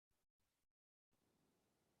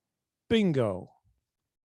Bingo.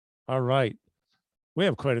 All right. We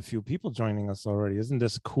have quite a few people joining us already. Isn't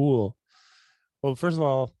this cool? Well, first of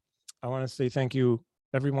all, I want to say thank you,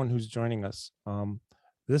 everyone who's joining us.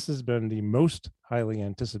 This has been the most highly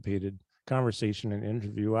anticipated conversation and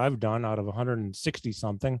interview I've done out of 160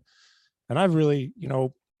 something. And I've really,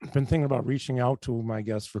 been thinking about reaching out to my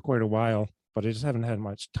guests for quite a while, but I just haven't had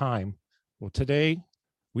much time. Well, today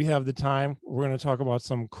we have the time. We're going to talk about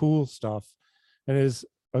some cool stuff. And it is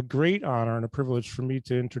a great honor and a privilege for me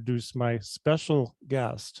to introduce my special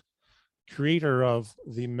guest, creator of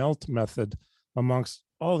the MELT method, amongst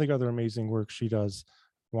all the other amazing work she does.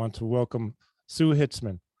 I want to welcome Sue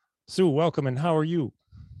Hitzman. Sue, welcome, and how are you?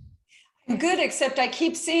 Good, except I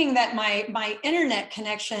keep seeing that my internet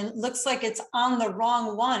connection looks like it's on the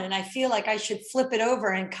wrong one, and I feel like I should flip it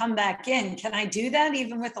over and come back in. Can I do that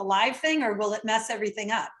even with a live thing, or will it mess everything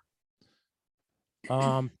up?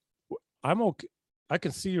 I'm okay. I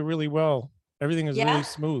can see you really well. Everything is really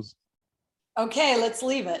smooth. Okay, let's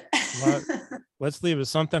leave it. Let's leave it.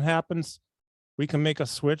 Something happens, we can make a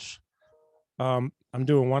switch. I'm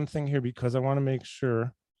doing one thing here because I want to make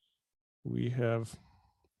sure we have.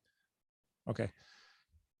 Okay,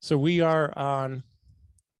 so we are on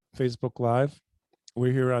Facebook Live.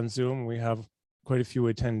 We're here on Zoom. We have quite a few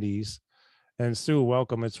attendees. And Sue,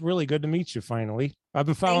 welcome. It's really good to meet you finally. I've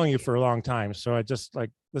been following you for a long time, so I just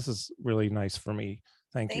this is really nice for me.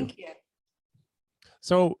 Thank you.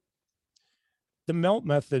 So the MELT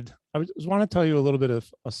method, I just want to tell you a little bit of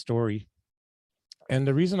a story. And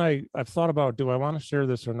the reason I've thought about, do I want to share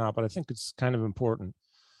this or not, but I think it's kind of important.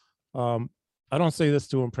 I don't say this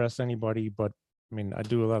to impress anybody, but I mean, I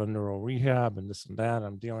do a lot of neuro rehab and this and that.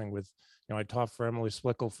 I'm dealing with, I taught for Emily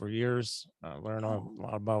Splickle for years, learned a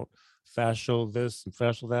lot about fascial this and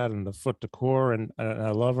fascial that and the foot to core. And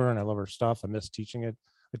I love her and I love her stuff. I miss teaching it.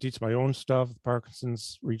 I teach my own stuff,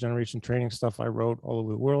 Parkinson's regeneration training stuff I wrote all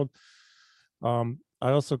over the world. I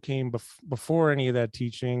also came before any of that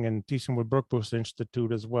teaching and teaching with Brooke Bush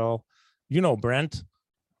Institute as well. Brent.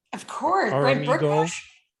 Of course, our Brent amigo,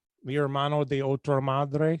 mi hermano de otra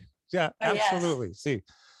madre. Yeah, absolutely. Yes. See,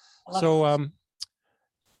 so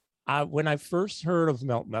when I first heard of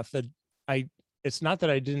MELT method, it's not that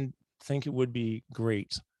I didn't think it would be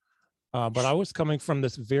great, but I was coming from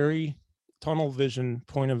this very tunnel vision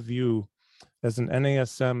point of view as an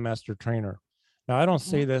NASM master trainer. Now, I don't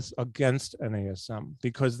say this against NASM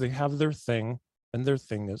because they have their thing and their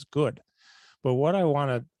thing is good. But what I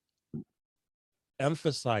want to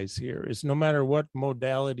emphasize here is no matter what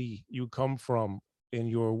modality you come from in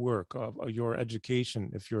your work, of your education,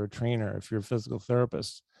 if you're a trainer, if you're a physical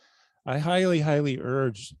therapist, I highly, highly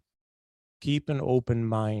urge keep an open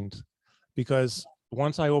mind, because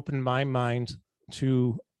once I opened my mind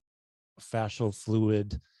to fascial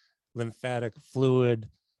fluid, lymphatic fluid,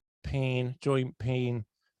 pain, joint pain,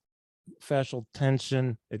 fascial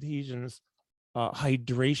tension, adhesions,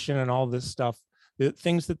 hydration, and all this stuff, the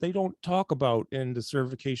things that they don't talk about in the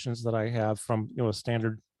certifications that I have from a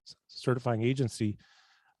standard certifying agency,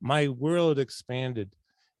 my world expanded.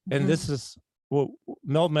 And this is what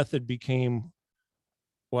MELT method became.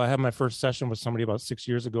 Well, I had my first session with somebody about 6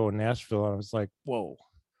 years ago in Nashville. And I was like, whoa,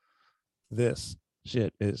 this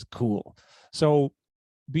shit is cool. So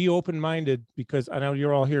be open-minded, because I know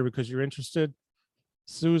you're all here because you're interested.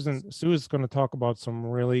 Sue is going to talk about some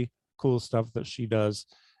really cool stuff that she does.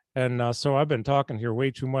 And so I've been talking here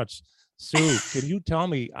way too much. Sue, can you tell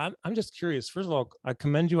me, I'm just curious. First of all, I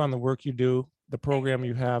commend you on the work you do, the program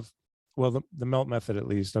you have, well, the MELT method, at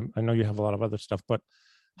least. I know you have a lot of other stuff, but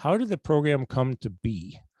how did the program come to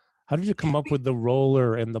be? How did you come up with the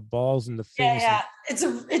roller and the balls and the things? Yeah, it's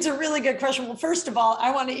a really good question. Well, first of all,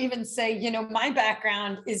 I want to even say, my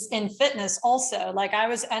background is in fitness also. Like I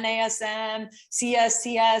was NASM,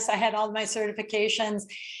 CSCS, I had all my certifications.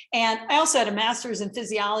 And I also had a master's in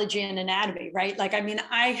physiology and anatomy, right? Like, I mean,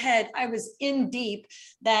 I was in deep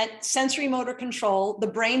that sensory motor control, the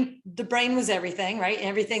brain was everything, right?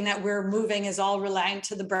 Everything that we're moving is all reliant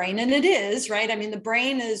to the brain. And it is, right? I mean, the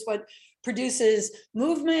brain is what produces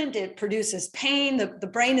movement, it produces pain. The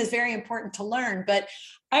brain is very important to learn, but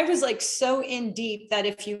I was like so in deep that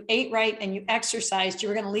if you ate right and you exercised, you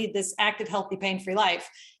were going to lead this active, healthy, pain-free life.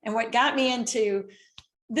 And what got me into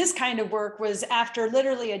this kind of work was after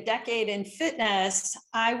literally a decade in fitness,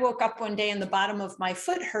 I woke up one day and the bottom of my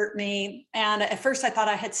foot hurt me. And at first I thought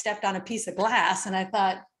I had stepped on a piece of glass, and I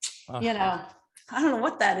thought, I don't know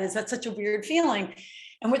what that is. That's such a weird feeling.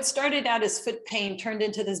 And what started out as foot pain turned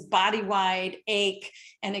into this body-wide ache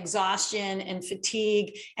and exhaustion and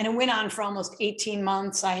fatigue. And it went on for almost 18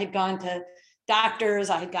 months. I had gone to doctors.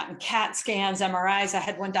 I had gotten CAT scans, MRIs. I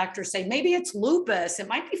had one doctor say, maybe it's lupus. It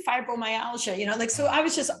might be fibromyalgia, you know, like, so I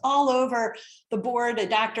was just all over the board. A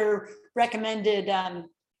doctor recommended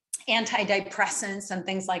antidepressants and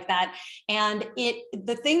things like that. And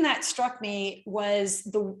the thing that struck me was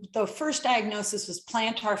the first diagnosis was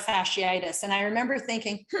plantar fasciitis. And I remember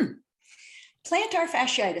thinking, plantar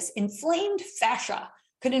fasciitis, inflamed fascia.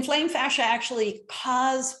 Could inflamed fascia actually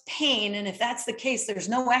cause pain? And if that's the case, there's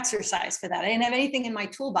no exercise for that. I didn't have anything in my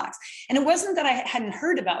toolbox. And it wasn't that I hadn't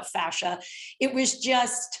heard about fascia. It was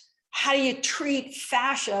just, how do you treat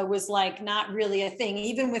fascia was like not really a thing.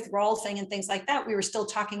 Even with Rolfing and things like that, we were still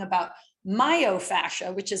talking about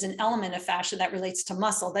myofascia, which is an element of fascia that relates to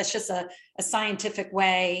muscle. That's just a scientific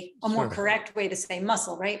way, a more correct way to say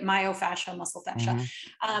muscle, right? Myofascia, muscle fascia.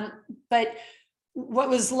 But what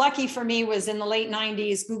was lucky for me was in the late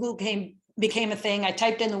 90s, Google became a thing. I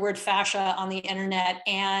typed in the word fascia on the internet,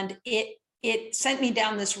 and it sent me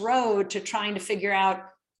down this road to trying to figure out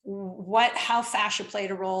how fascia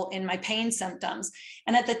played a role in my pain symptoms.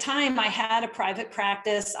 And at the time, I had a private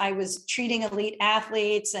practice. I was treating elite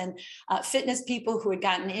athletes and fitness people who had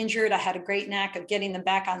gotten injured. I had a great knack of getting them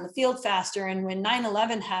back on the field faster. And when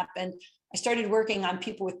 9/11 happened, I started working on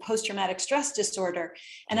people with post-traumatic stress disorder.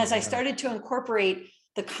 And as I started to incorporate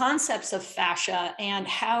the concepts of fascia and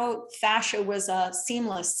how fascia was a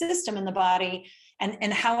seamless system in the body,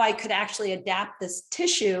 and how I could actually adapt this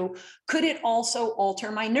tissue, could it also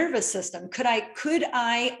alter my nervous system? Could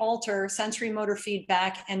I alter sensory motor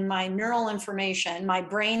feedback and my neural information, my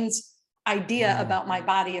brain's idea about my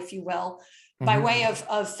body, if you will, by way of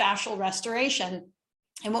fascial restoration?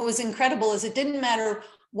 And what was incredible is it didn't matter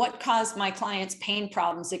what caused my clients' pain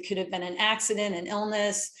problems. It could have been an accident, an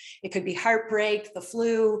illness, it could be heartbreak, the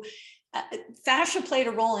flu. Fascia played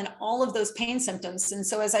a role in all of those pain symptoms. And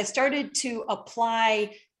so as I started to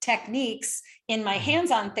apply techniques in my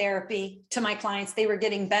hands-on therapy to my clients, they were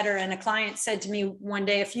getting better. And a client said to me one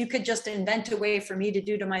day, if you could just invent a way for me to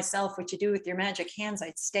do to myself what you do with your magic hands,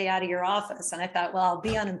 I'd stay out of your office. And I thought, well, I'll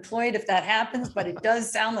be unemployed if that happens, but it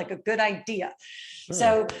does sound like a good idea. Sure.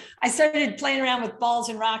 So I started playing around with balls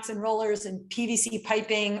and rocks and rollers and PVC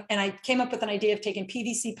piping. And I came up with an idea of taking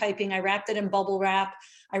PVC piping. I wrapped it in bubble wrap.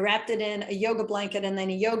 I wrapped it in a yoga blanket and then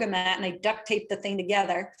a yoga mat, and I duct taped the thing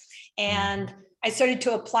together. And I started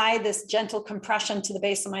to apply this gentle compression to the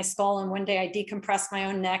base of my skull. And one day I decompressed my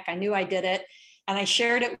own neck. I knew I did it. And I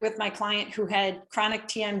shared it with my client who had chronic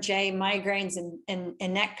TMJ, migraines,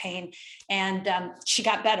 and neck pain. And she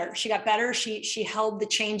got better. She got better. She held the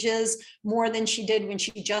changes more than she did when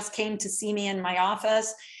she just came to see me in my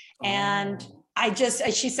office. And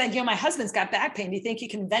she said, my husband's got back pain. Do you think you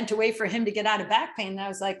can invent a way for him to get out of back pain? And I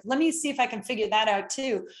was like, let me see if I can figure that out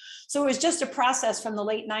too. So it was just a process from the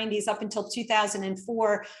late 90s up until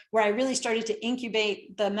 2004, where I really started to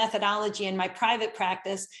incubate the methodology in my private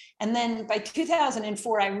practice. And then by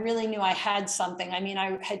 2004, I really knew I had something. I mean,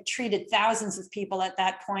 I had treated thousands of people at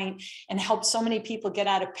that point and helped so many people get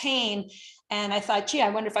out of pain. And I thought, gee, I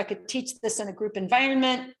wonder if I could teach this in a group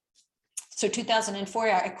environment. So 2004,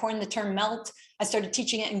 I coined the term MELT. I started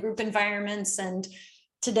teaching it in group environments. And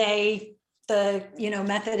today the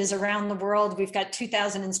method is around the world. We've got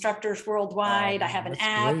 2,000 instructors worldwide. I have an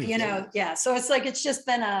app, great. So it's just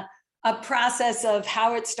been a process of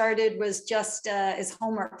how it started was just as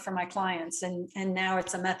homework for my clients. And now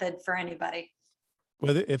it's a method for anybody.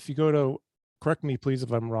 Well, if you go to, correct me please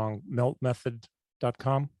if I'm wrong,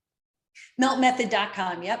 meltmethod.com.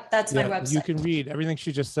 Meltmethod.com. Yep. That's my website. You can read everything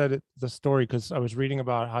she just said, the story, because I was reading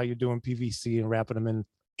about how you're doing PVC and wrapping them in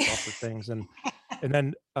proper things. And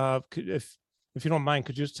then if you don't mind,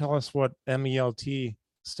 could you just tell us what MELT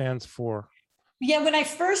stands for? Yeah, when I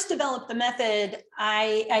first developed the method,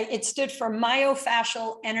 it stood for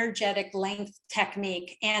myofascial energetic length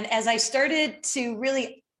technique. And as I started to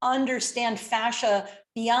really understand fascia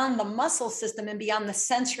beyond the muscle system and beyond the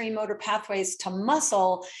sensory motor pathways to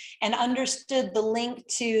muscle, and understood the link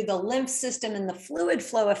to the lymph system and the fluid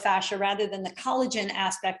flow of fascia rather than the collagen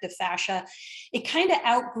aspect of fascia, it kind of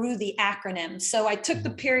outgrew the acronym. So I took the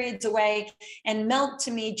periods away, and MELT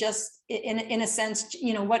to me just in a sense,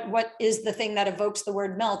 what is the thing that evokes the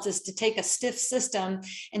word melt is to take a stiff system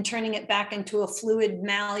and turning it back into a fluid,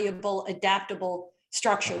 malleable, adaptable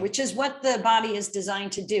structure, which is what the body is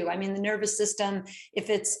designed to do. I mean, the nervous system, if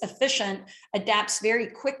it's efficient, adapts very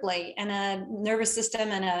quickly, and a nervous system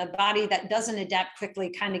and a body that doesn't adapt quickly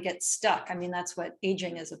kind of gets stuck. I mean, that's what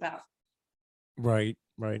aging is about. Right.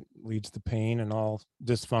 Leads to pain and all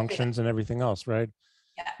dysfunctions and everything else, right?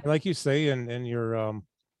 Yeah. Like you say in your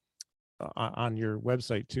on your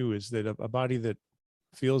website too, is that a body that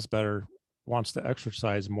feels better wants to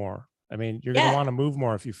exercise more. I mean, you're going to Yeah. want to move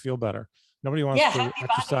more if you feel better. Nobody wants Yeah. to Happy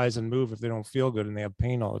body. exercise and move if they don't feel good and they have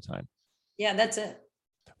pain all the time. Yeah, that's it.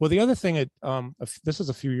 Well, the other thing, this was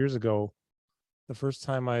a few years ago, the first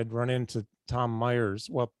time I had run into Tom Myers.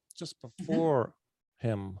 Well, just before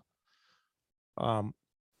him,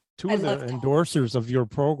 two I of the love Tom. endorsers of your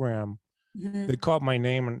program, Mhm. they caught my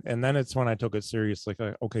name, and then it's when I took it seriously.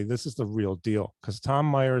 Like, okay, this is the real deal, because Tom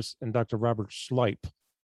Myers and Dr. Robert Schleip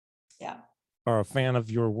Yeah. are a fan of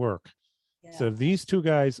your work. Yeah. So if these two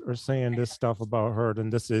guys are saying this stuff about her, then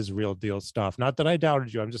this is real deal stuff. Not that I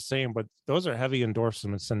doubted you, I'm just saying, but those are heavy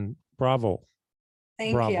endorsements, and bravo.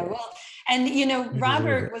 Thank Bravo. you. Well, and you know, You deserve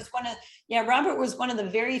Robert it. was Robert was one of the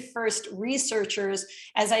very first researchers.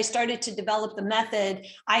 As I started to develop the method,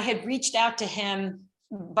 I had reached out to him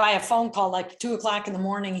by a phone call, like 2:00 in the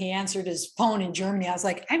morning. He answered his phone in Germany. I was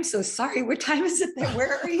like, I'm so sorry. What time is it there?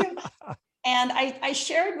 Where are you? And I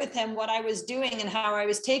shared with him what I was doing and how I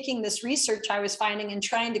was taking this research I was finding and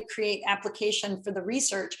trying to create application for the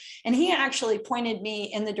research. And he actually pointed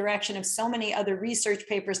me in the direction of so many other research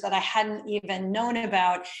papers that I hadn't even known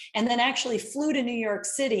about, and then actually flew to New York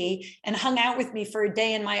City and hung out with me for a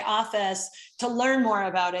day in my office to learn more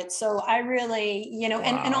about it. So I really, you know,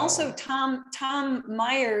 and also Tom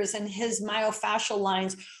Myers and his myofascial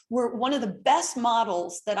lines were one of the best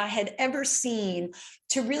models that I had ever seen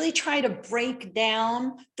to really try to break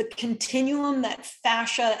down the continuum that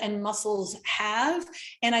fascia and muscles have.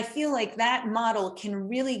 And I feel like that model can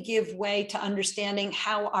really give way to understanding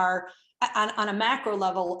how on a macro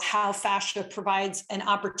level, how fascia provides an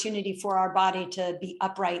opportunity for our body to be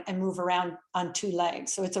upright and move around on two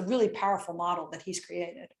legs. So it's a really powerful model that he's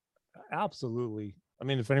created. Absolutely. I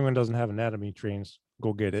mean, if anyone doesn't have anatomy trains,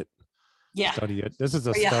 go get it. Yeah. Study it. This is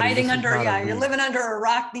a Are you study. hiding This is under? not a Yeah, you're read. living under a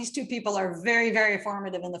rock. These two people are very, very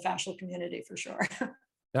formative in the fascial community for sure.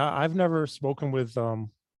 Now, I've never spoken with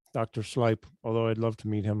Dr. Schleip, although I'd love to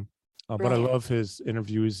meet him. But I Brilliant. love his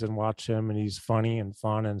interviews and watch him, and he's funny and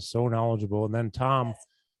fun and so knowledgeable. And then Tom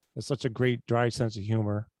has such a great dry sense of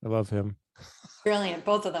humor. I love him. Brilliant,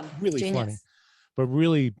 both of them. Really Genius. funny, but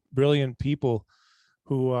really brilliant people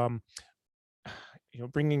who,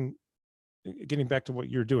 getting back to what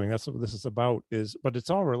you're doing. That's what this is about. But it's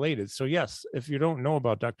all related. So yes, if you don't know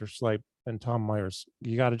about Dr. Schleip and Tom Myers,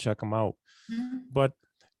 you got to check them out. Mhm. But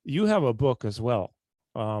you have a book as well.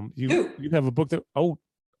 You have a book that, oh,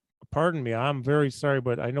 pardon me, I'm very sorry,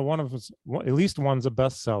 but I know one of us, at least one's a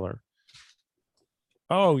bestseller.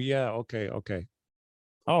 Oh yeah, okay.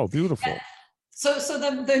 Oh, beautiful. So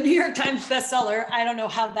the New York Times bestseller, I don't know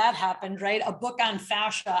how that happened, right? A book on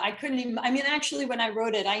fascia. I couldn't even, I mean, actually, when I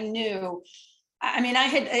wrote it, I knew, I mean, I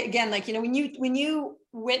had, again, like, you know, when you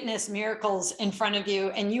witness miracles in front of you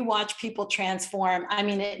and you watch people transform, I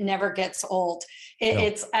mean, it never gets old. No.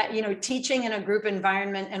 It's, you know, teaching in a group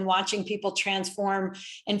environment and watching people transform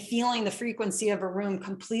and feeling the frequency of a room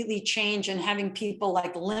completely change and having people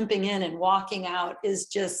like limping in and walking out is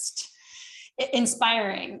just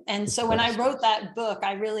inspiring. And so when I wrote that book,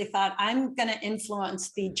 I really thought, I'm going to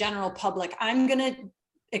influence the general public. I'm going to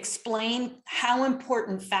explain how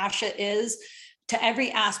important fascia is to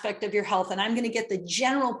every aspect of your health. And I'm going to get the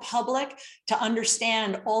general public to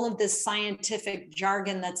understand all of this scientific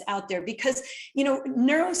jargon that's out there, because, you know,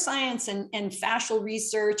 neuroscience and fascial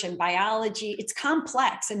research and biology, it's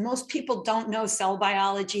complex. And most people don't know cell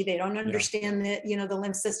biology. They don't understand the, you know, the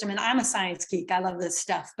lymph system. And I'm a science geek. I love this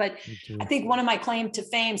stuff. But I think one of my claim to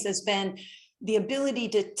fame has been the ability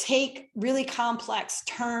to take really complex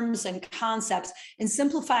terms and concepts and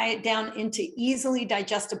simplify it down into easily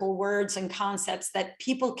digestible words and concepts that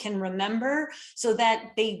people can remember, so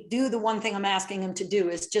that they do the one thing I'm asking them to do,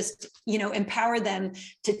 is just, you know, empower them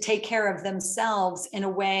to take care of themselves in a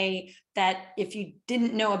way that if you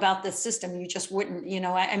didn't know about this system, you just wouldn't, you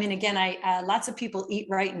know, I mean, again, lots of people eat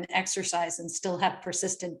right and exercise and still have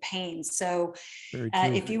persistent pain. So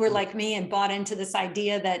if you were like me and bought into this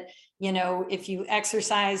idea that, you know, if you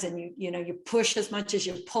exercise and you push as much as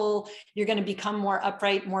you pull, you're going to become more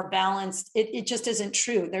upright, more balanced. It just isn't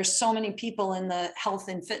true. There's so many people in the health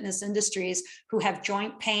and fitness industries who have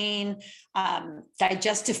joint pain,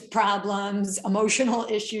 digestive problems, emotional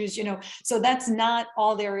issues, you know, so that's not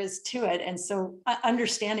all there is to it. And so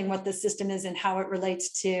understanding what the system is and how it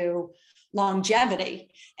relates to longevity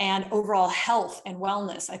and overall health and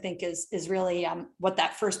wellness, I think is really what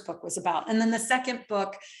that first book was about. And then the second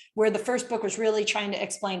book, where the first book was really trying to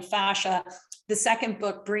explain fascia, the second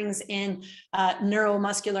book brings in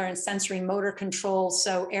neuromuscular and sensory motor control.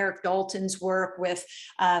 So Eric Dalton's work with,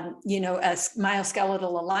 myoskeletal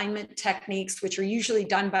alignment techniques, which are usually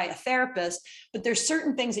done by a therapist, but there's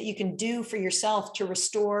certain things that you can do for yourself to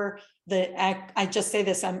restore I just say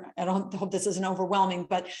this, I don't hope this isn't overwhelming,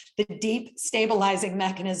 but the deep stabilizing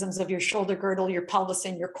mechanisms of your shoulder girdle, your pelvis,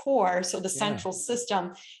 and your core, so the central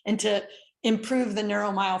system, and to improve the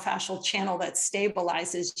neuromyofascial channel that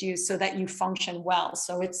stabilizes you so that you function well.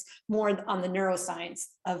 So it's more on the neuroscience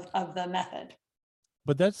of the method.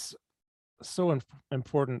 But that's so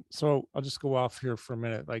important. So I'll just go off here for a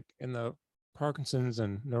minute. Like in the Parkinson's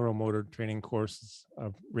and neuromotor training courses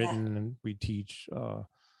I've written and we teach, well,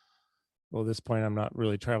 at this point, I'm not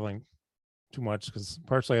really traveling too much because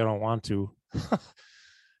partially I don't want to,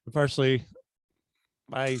 partially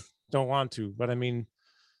I don't want to, but I mean,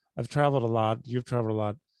 I've traveled a lot. You've traveled a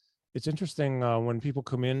lot. It's interesting when people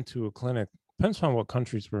come into a clinic, depends on what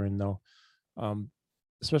countries we're in though,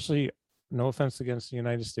 especially, no offense against the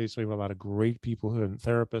United States. We have a lot of great people who are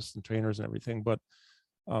therapists and trainers and everything, but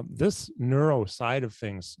this neuro side of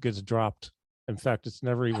things gets dropped. In fact, it's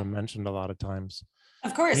never even mentioned a lot of times.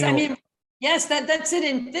 Of course. You know, I mean, yes, that's it.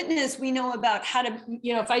 In fitness, we know about how to,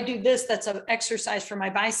 if I do this, that's an exercise for my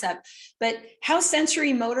bicep, but how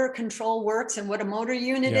sensory motor control works and what a motor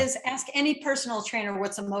unit is, ask any personal trainer,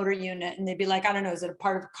 what's a motor unit? And they'd be like, I don't know, is it a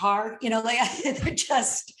part of a car? Like they're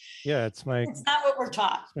just, it's not what we're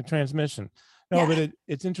taught. It's my transmission. No, but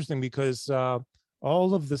it's interesting because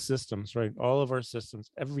all of the systems, right? All of our systems,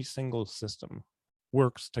 every single system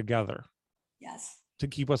works together. Yes. To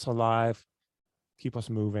keep us alive, keep us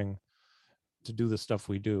moving, to do the stuff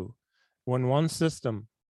we do. When one system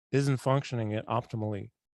isn't functioning it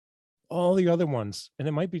optimally, all the other ones, and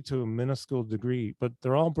it might be to a minuscule degree, but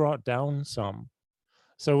they're all brought down some.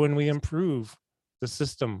 So when we improve the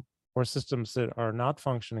system or systems that are not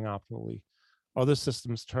functioning optimally, other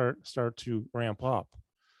systems start to ramp up.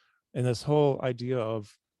 And this whole idea of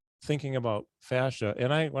thinking about fascia,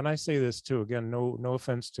 and when I say this too, again, no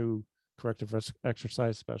offense to corrective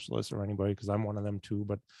exercise specialists or anybody, because I'm one of them too,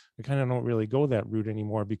 but I kind of don't really go that route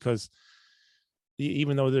anymore because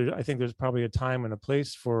even though I think there's probably a time and a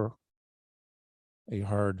place for a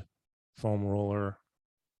hard foam roller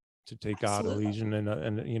to take out a lesion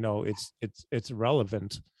and it's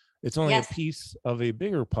relevant. It's only a piece of a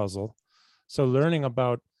bigger puzzle. So learning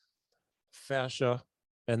about fascia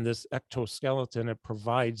and this ectoskeleton it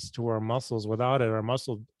provides to our muscles, without it, our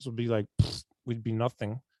muscles would be like, we'd be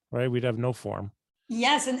nothing. Right, we'd have no form.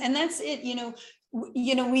 Yes, and that's it.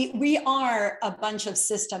 We are a bunch of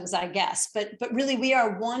systems, I guess, but really we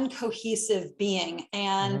are one cohesive being,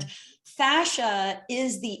 and fascia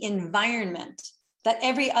is the environment that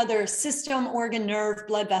every other system, organ, nerve,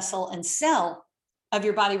 blood vessel, and cell of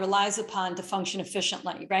your body relies upon to function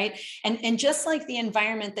efficiently, right? And just like the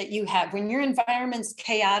environment that you have, when your environment's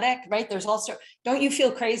chaotic, right? There's also, don't you feel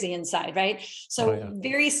crazy inside, right? So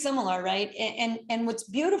very similar, right? And what's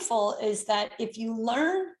beautiful is that if you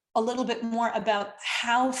learn a little bit more about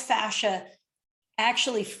how fascia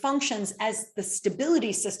actually functions as the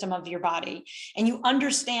stability system of your body, and you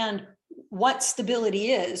understand what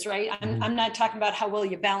stability is, right? I'm not talking about how well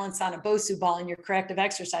you balance on a Bosu ball in your corrective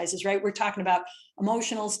exercises, right? We're talking about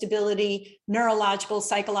emotional stability, neurological,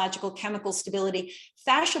 psychological, chemical stability.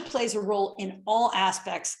 Fascia plays a role in all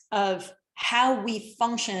aspects of how we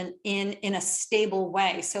function in a stable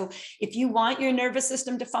way. So if you want your nervous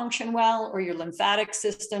system to function well, or your lymphatic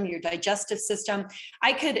system, your digestive system,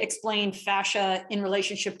 I could explain fascia in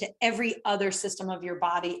relationship to every other system of your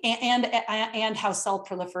body, and how cell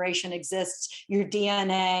proliferation exists, your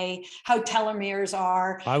DNA, how telomeres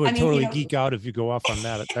are. I would totally geek out if you go off on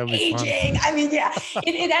that. That would be aging. Fun.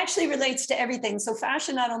 It actually relates to everything. So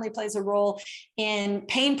fascia not only plays a role in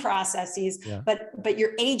pain processes, but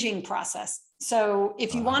your aging process. So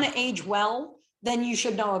if you want to age well, then you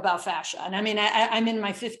should know about fascia. And I'm in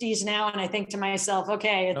my 50s now, and I think to myself,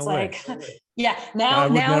 okay, it's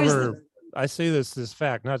I say this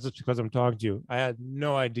fact, not just because I'm talking to you. I had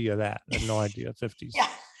no idea that. I had no idea. 50s. Yeah.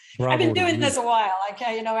 I've been doing this a while.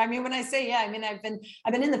 When I say, I've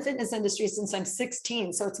been in the fitness industry since I'm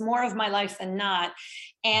 16. So it's more of my life than not.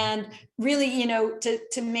 And really,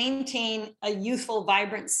 to maintain a youthful,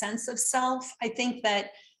 vibrant sense of self, I think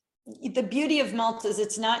that the beauty of Melt is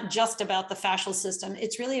it's not just about the fascial system.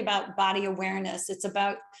 It's really about body awareness. It's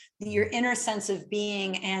about your inner sense of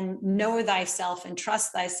being, and know thyself and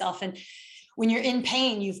trust thyself. And when you're in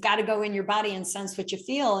pain, you've got to go in your body and sense what you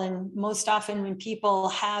feel. And most often when people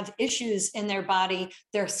have issues in their body,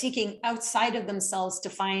 they're seeking outside of themselves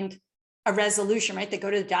to find a resolution, right? They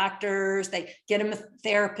go to the doctors, they get them a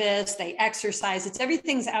therapist, they exercise. It's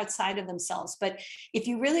everything's outside of themselves. But if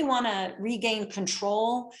you really want to regain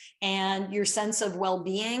control and your sense of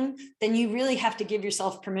well-being, then you really have to give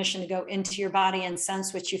yourself permission to go into your body and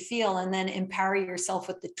sense what you feel, and then empower yourself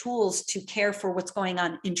with the tools to care for what's going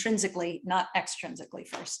on intrinsically, not extrinsically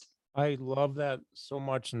first. I love that so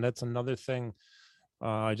much. And that's another thing.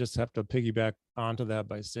 I just have to piggyback onto that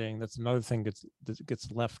by saying that's another thing that gets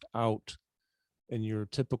left out in your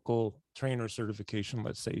typical trainer certification,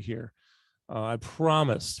 let's say here. I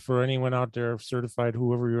promise, for anyone out there certified,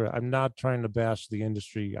 whoever you're, I'm not trying to bash the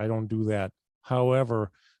industry. I don't do that. However,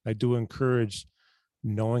 I do encourage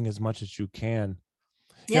knowing as much as you can.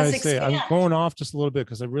 Yeah, I Yes, say I'm expand. going off just a little bit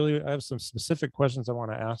because I have some specific questions I want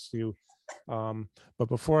to ask you. But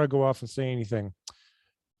before I go off and say anything,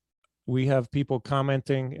 we have people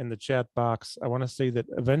commenting in the chat box. I want to say that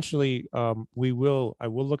eventually I will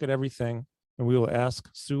look at everything and we will ask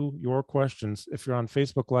Sue your questions. If you're on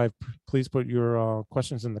Facebook Live, please put your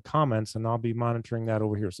questions in the comments and I'll be monitoring that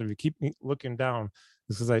over here. So if you keep looking down,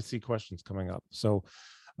 this is I see questions coming up. So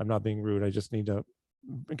I'm not being rude. I just need to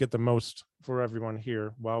get the most for everyone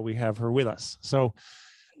here while we have her with us. So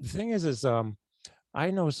the thing is I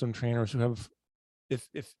know some trainers who have, if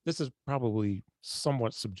this is probably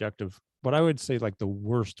somewhat subjective, but I would say like the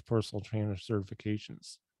worst personal trainer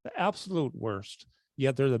certifications, the absolute worst,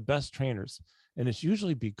 yet they're the best trainers. And it's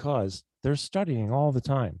usually because they're studying all the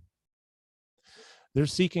time. They're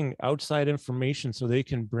seeking outside information so they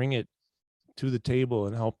can bring it to the table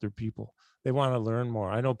and help their people. They want to learn more.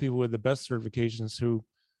 I know people with the best certifications who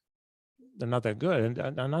they're not that good.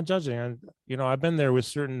 And I'm not judging. And, I've been there with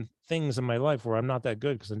certain things in my life where I'm not that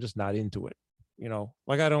good because I'm just not into it.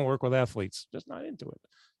 Like I don't work with athletes, just not into it.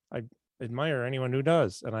 I admire anyone who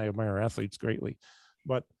does, and I admire athletes greatly,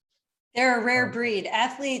 but they're a rare breed.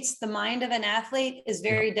 Athletes, the mind of an athlete is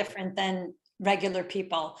very different than regular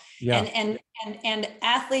people. Yeah. And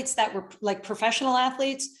athletes that were like professional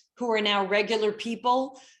athletes who are now regular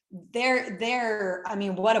people, they're I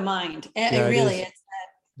mean, what a mind. It really is.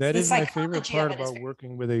 That is my favorite part about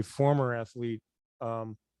working with a former athlete.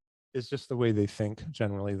 Is just the way they think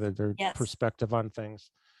generally, their perspective on things.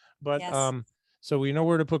 But so we know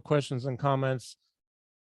where to put questions and comments.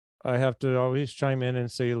 I have to always chime in and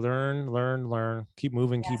say, learn, keep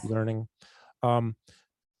moving, keep learning.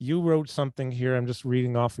 You wrote something here. I'm just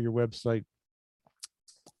reading off of your website.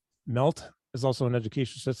 MELT is also an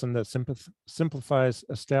education system that simplifies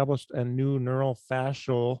established and new neural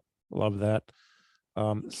fascial, love that,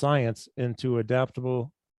 science into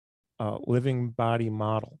adaptable living body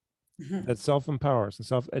model that self-empowers and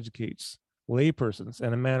self-educates laypersons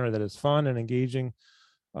in a manner that is fun and engaging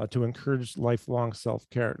to encourage lifelong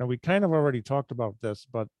self-care. Now, we kind of already talked about this,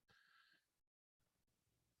 but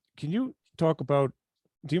can you talk about,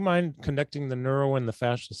 do you mind connecting the neuro and the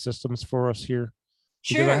fascial systems for us here?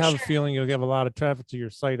 Because I have a feeling you'll give a lot of traffic to your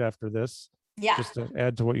site after this. Yeah. Just to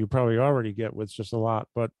add to what you probably already get with just a lot,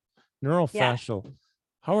 but neurofascial,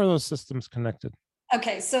 how are those systems connected?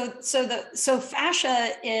 Okay, so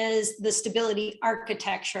fascia is the stability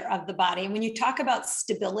architecture of the body. And when you talk about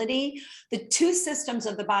stability, the two systems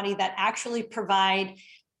of the body that actually provide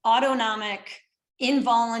autonomic,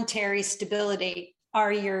 involuntary stability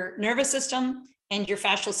are your nervous system and your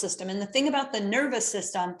fascial system. And the thing about the nervous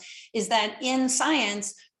system is that in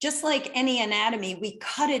science, just like any anatomy, we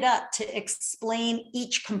cut it up to explain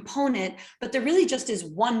each component, but there really just is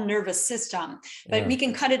one nervous system. But we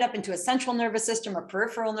can cut it up into a central nervous system, a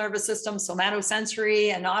peripheral nervous system,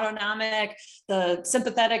 somatosensory and autonomic, the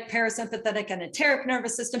sympathetic, parasympathetic, and enteric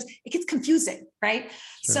nervous systems. It gets confusing, right?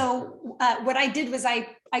 So what I did was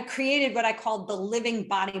I created what I called the living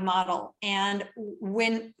body model. And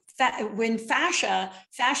when fascia,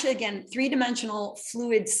 again, three-dimensional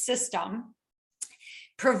fluid system,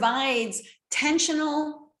 provides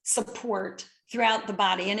tensional support throughout the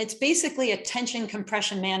body. And it's basically a tension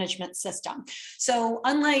compression management system. So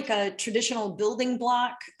unlike a traditional building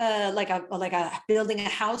block, like a building a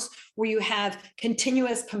house where you have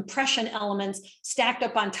continuous compression elements stacked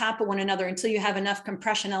up on top of one another until you have enough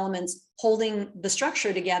compression elements holding the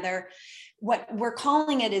structure together, what we're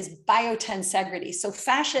calling it is biotensegrity. So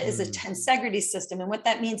fascia is a tensegrity system. And what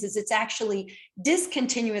that means is it's actually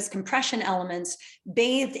discontinuous compression elements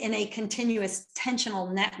bathed in a continuous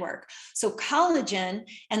tensional network. So collagen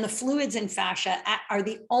and the fluids in fascia are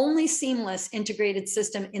the only seamless integrated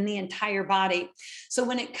system in the entire body. So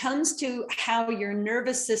when it comes to how your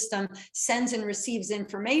nervous system sends and receives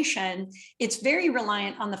information, it's very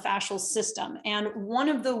reliant on the fascial system. And one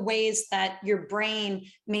of the ways that your brain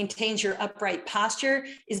maintains your upright posture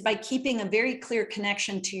is by keeping a very clear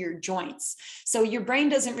connection to your joints. So your brain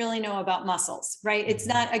doesn't really know about muscles, right? It's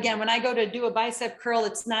not, again, when I go to do a bicep curl,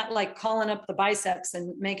 it's not like calling up the biceps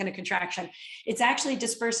and making a contraction. It's actually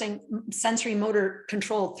dispersing sensory motor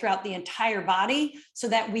control throughout the entire body so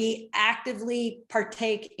that we actively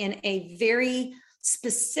partake in a very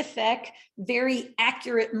specific, very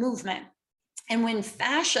accurate movement. And when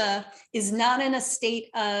fascia is not in a state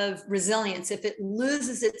of resilience, if it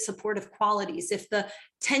loses its supportive qualities, if the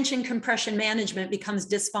tension compression management becomes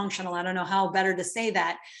dysfunctional, I don't know how better to say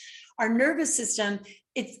that, our nervous system,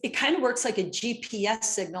 it kind of works like a GPS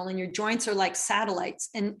signal, and your joints are like satellites.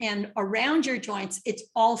 And around your joints, it's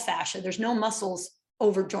all fascia. There's no muscles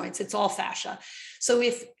over joints, it's all fascia. So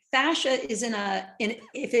if fascia is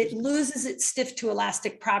if it loses its stiff to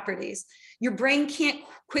elastic properties, your brain can't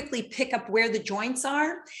quickly pick up where the joints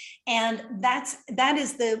are. And that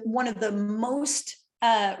is one of the most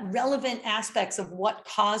relevant aspects of what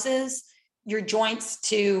causes your joints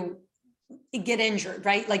to get injured,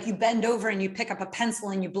 right? Like you bend over and you pick up a pencil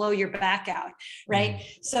and you blow your back out, right?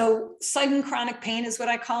 So sudden chronic pain is what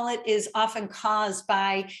I call it, is often caused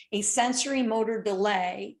by a sensory motor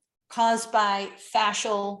delay caused by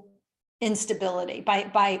fascial instability,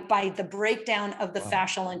 by the breakdown of the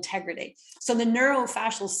fascial integrity. So the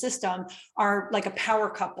neurofascial system are like a power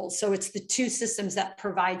couple. So it's the two systems that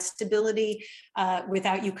provide stability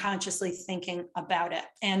without you consciously thinking about it.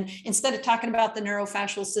 And instead of talking about the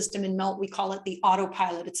neurofascial system in MELT, we call it the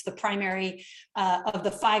autopilot. It's the primary of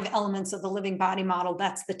the 5 elements of the living body model.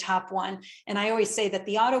 That's the top one. And I always say that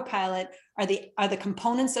the autopilot are the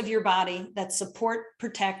components of your body that support,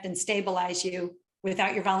 protect, and stabilize you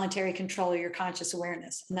without your voluntary control or your conscious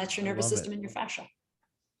awareness. And that's your nervous system and your fascia.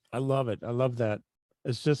 I love it. I love that.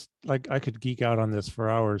 It's just like I could geek out on this for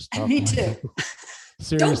hours. Me too.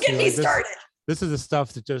 Seriously, don't get me started. This is the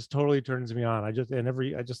stuff that just totally turns me on. I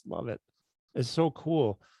just love it. It's so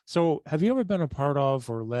cool. So have you ever been a part of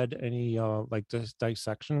or led any like this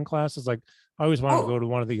dissection classes? Like I always wanted to go to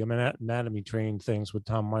one of the anatomy trained things with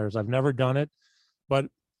Tom Myers. I've never done it, but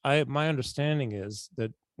my understanding is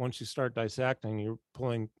that once you start dissecting, you're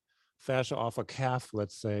pulling fascia off a calf,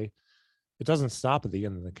 let's say. It doesn't stop at the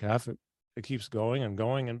end of the calf. It keeps going and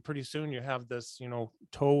going. And pretty soon you have this,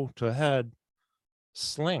 toe to head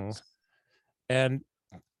sling. And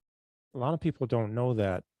a lot of people don't know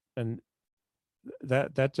that. And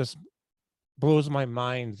that just blows my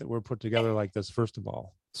mind that we're put together like this, first of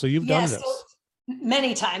all. So you've done this. So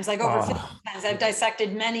many times, like over 50 times. I've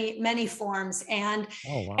dissected many forms. And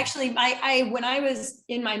actually when I was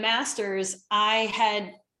in my master's, I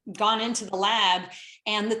had gone into the lab.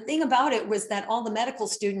 And the thing about it was that all the medical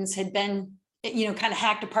students had been, kind of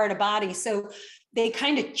hacked apart a body. So they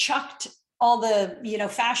kind of chucked all the,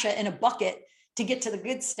 fascia in a bucket to get to the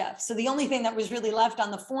good stuff. So the only thing that was really left on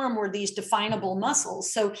the form were these definable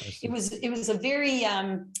muscles. So it was a very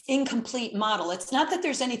incomplete model. It's not that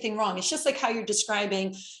there's anything wrong. It's just like how you're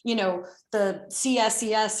describing, the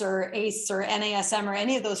CSCS or ACE or NASM or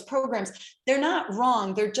any of those programs. They're not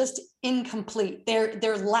wrong. They're just incomplete.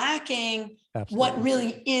 They're lacking what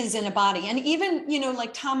really is in a body. And even,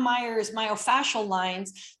 like Tom Myers myofascial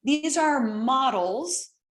lines, these are models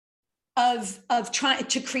of trying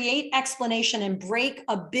to create explanation and break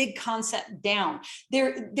a big concept down.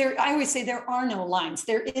 I always say there are no lines.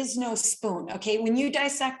 There is no spoon. Okay. When you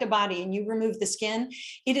dissect a body and you remove the skin,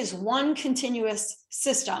 it is one continuous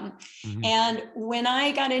system. And when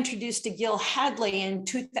I got introduced to Gil Hadley in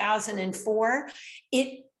 2004,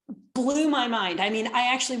 it blew my mind. I mean,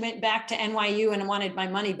 I actually went back to NYU and wanted my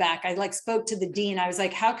money back. I spoke to the dean. I was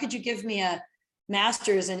like, how could you give me a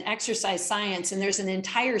master's in exercise science and there's an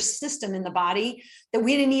entire system in the body that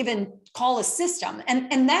we didn't even call a system?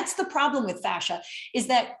 And that's the problem with fascia, is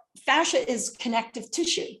that fascia is connective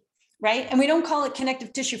tissue, right? And we don't call it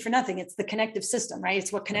connective tissue for nothing. It's the connective system, right?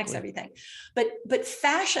 It's what connects everything. But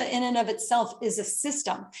fascia in and of itself is a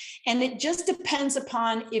system. And it just depends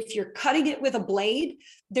upon if you're cutting it with a blade.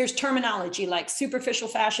 There's terminology like superficial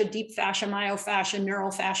fascia, deep fascia, myofascia,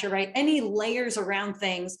 neural fascia, right? Any layers around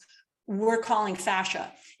things we're calling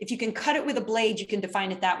fascia. If you can cut it with a blade, you can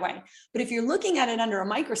define it that way. But if you're looking at it under a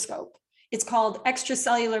microscope, it's called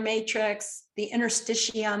extracellular matrix, the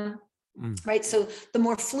interstitium, right? So the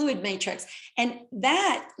more fluid matrix. And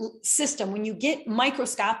that system, when you get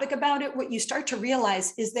microscopic about it, what you start to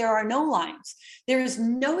realize is there are no lines. There is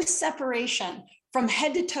no separation from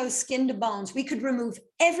head to toe, skin to bones. We could remove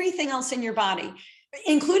everything else in your body,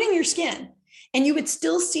 including your skin, and you would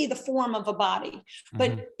still see the form of a body.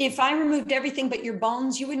 But Mhm. if I removed everything but your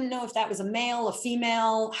bones, you wouldn't know if that was a male, a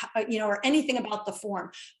female, or anything about the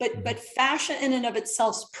form. But fascia in and of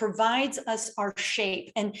itself provides us our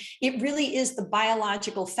shape, and it really is the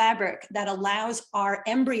biological fabric that allows our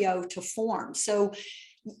embryo to form. So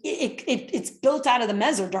it's built out of the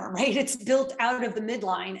mesoderm, right? It's built out of the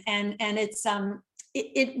midline, and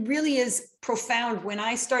it really is profound. When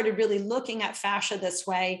I started really looking at fascia this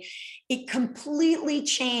way, it completely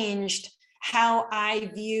changed how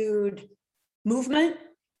I viewed movement,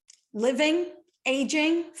 living,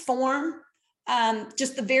 aging, form,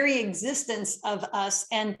 just the very existence of us.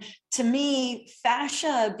 And to me,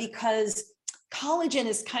 fascia, because collagen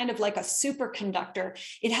is kind of like a superconductor.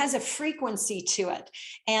 It has a frequency to it.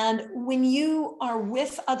 And when you are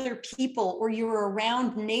with other people or you're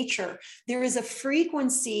around nature, there is a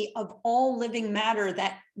frequency of all living matter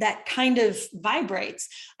that kind of vibrates.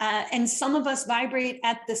 And some of us vibrate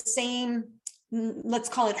at the same, let's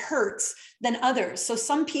call it hertz, than others. So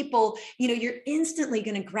some people, you're instantly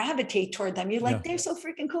going to gravitate toward them. You're like, they're so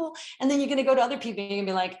freaking cool. And then you're going to go to other people and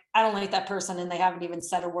be like, I don't like that person. And they haven't even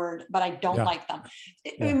said a word, but I don't like them.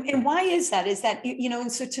 And why is that? And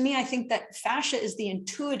so to me, I think that fascia is the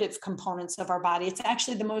intuitive components of our body. It's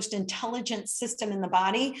actually the most intelligent system in the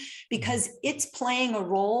body, because it's playing a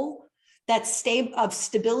role that's of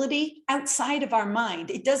stability outside of our mind.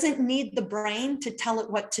 It doesn't need the brain to tell it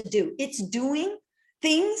what to do. It's doing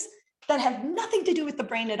things that have nothing to do with the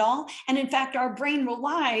brain at all. And in fact, our brain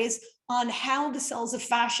relies on how the cells of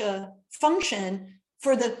fascia function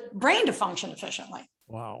for the brain to function efficiently.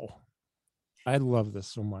 Wow. I love this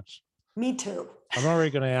so much. Me too. I'm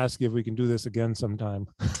already going to ask you if we can do this again sometime.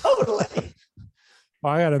 Totally.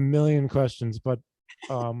 I got a million questions, but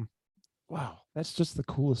wow, that's just the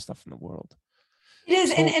coolest stuff in the world. It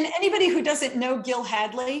is. So, and anybody who doesn't know Gil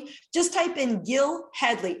Hadley, just type in Gil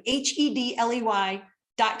Hadley, HEDLEY.com.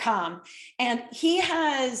 And he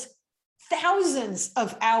has thousands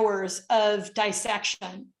of hours of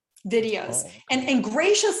dissection videos and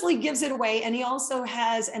graciously gives it away. And he also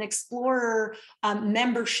has an Explorer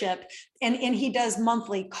membership, and he does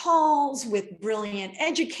monthly calls with brilliant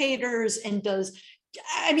educators and does,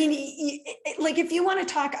 I mean, like, if you want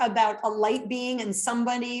to talk about a light being and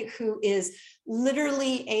somebody who is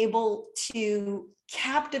literally able to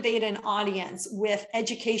captivate an audience with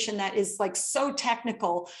education that is like so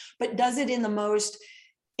technical, but does it in the most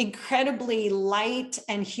incredibly light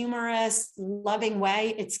and humorous, loving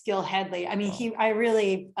way, it's Gil Hadley. I mean,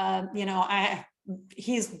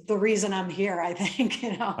 he's the reason I'm here, I think.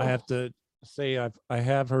 I have to say, I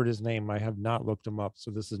have heard his name. I have not looked him up, so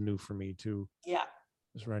this is new for me too. Yeah.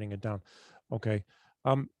 Just writing it down. Okay.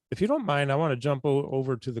 If you don't mind, I want to jump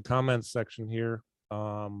over to the comments section here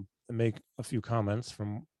and make a few comments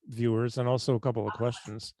from viewers and also a couple of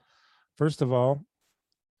questions. First of all,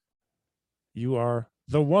 you are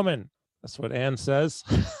the woman. That's what Anne says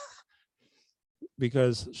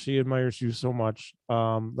because she admires you so much.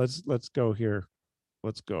 Let's go here.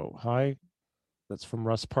 Let's go. Hi. That's from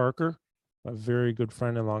Russ Parker, a very good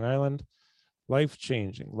friend in Long Island.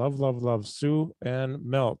 Life-changing. Love, love, love, Sue and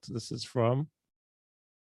Melt. This is from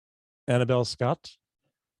Annabelle Scott.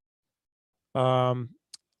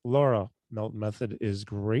 Laura, Melt Method is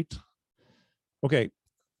great. Okay.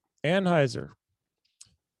 Ann Heiser.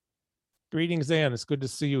 Greetings, Ann. It's good to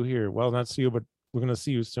see you here. Well, not see you, but we're going to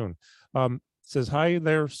see you soon. Says, hi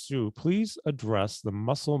there, Sue. Please address the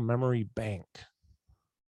muscle memory bank.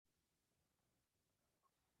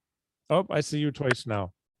 Oh, I see you twice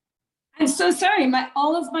now. I'm so sorry.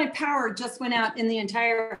 All of my power just went out in the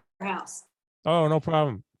entire house. Oh, no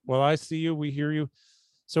problem. Well, I see you. We hear you.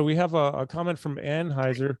 So we have a comment from Ann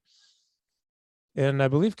Heiser, and I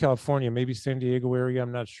believe California, maybe San Diego area.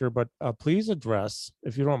 I'm not sure, but please address,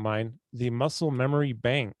 if you don't mind, the muscle memory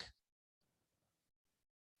bank.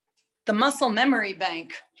 The muscle memory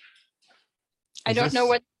bank. I don't know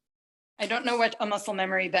what a muscle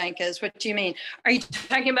memory bank is. What do you mean? Are you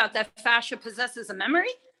talking about that fascia possesses a memory?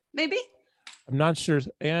 Maybe? I'm not sure.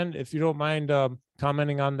 And if you don't mind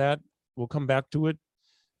commenting on that, we'll come back to it.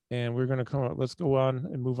 And we're going to let's go on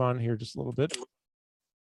and move on here just a little bit.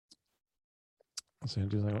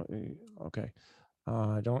 Okay.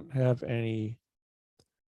 I don't have any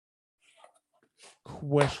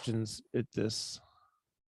questions at this.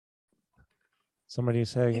 Somebody's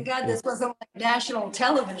saying, thank God this wasn't like national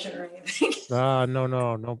television or anything.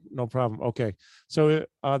 No problem. Okay. So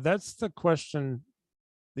that's the question.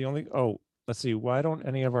 Let's see. Why don't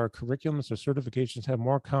any of our curriculums or certifications have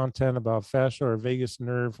more content about fascia or vagus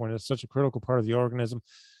nerve when it's such a critical part of the organism?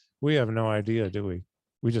 We have no idea, do we?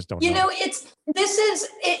 We just don't know. This is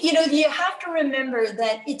You have to remember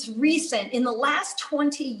that it's recent. In the last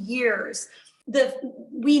 20 years,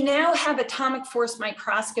 we now have atomic force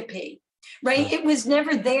microscopy, right? Sure. It was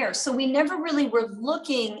never there. So we never really were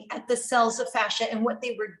looking at the cells of fascia and what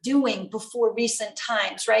they were doing before recent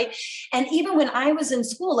times, right? And even when I was in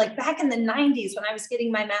school, like back in the 90s, when I was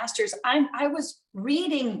getting my master's, I was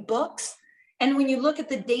reading books. And when you look at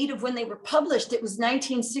the date of when they were published, it was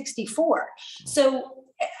 1964. So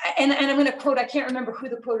and I'm going to quote, I can't remember who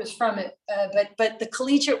the quote is from it, but the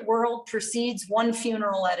collegiate world proceeds one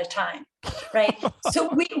funeral at a time, right? So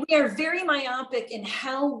we are very myopic in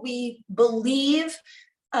how we believe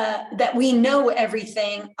that we know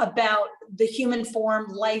everything about the human form,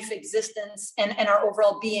 life, existence, and our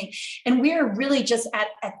overall being. And we are really just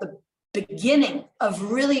at the beginning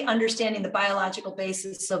of really understanding the biological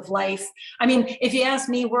basis of life. I mean, if you ask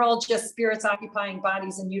me, we're all just spirits occupying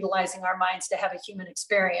bodies and utilizing our minds to have a human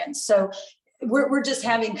experience. So we're just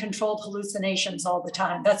having controlled hallucinations all the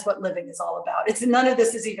time. That's what living is all about. It's none of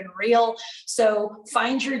this is even real. So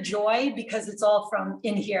find your joy, because it's all from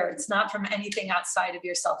in here. It's not from anything outside of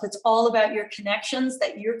yourself. It's all about your connections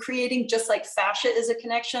that you're creating, just like fascia is a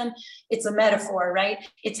connection. It's a metaphor, right?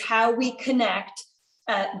 It's how we connect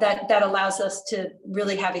that allows us to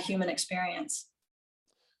really have a human experience.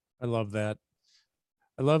 I love that.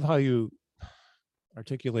 I love how you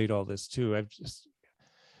articulate all this too.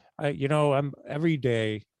 I'm every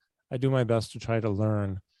day I do my best to try to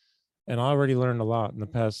learn, and I already learned a lot in the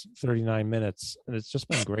past 39 minutes, and it's just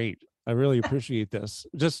been great. I really appreciate this.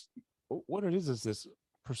 Just what it is this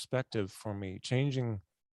perspective for me, changing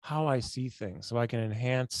how I see things so I can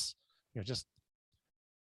enhance, just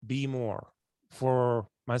be more for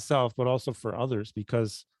myself, but also for others,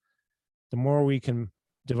 because the more we can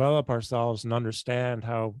develop ourselves and understand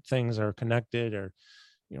how things are connected, or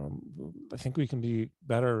I think we can be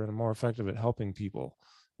better and more effective at helping people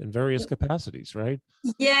in various capacities, right?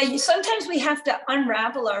 Yeah, sometimes we have to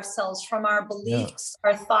unravel ourselves from our beliefs,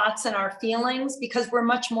 our thoughts, and our feelings, because we're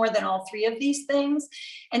much more than all three of these things,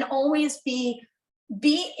 and always be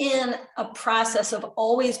in a process of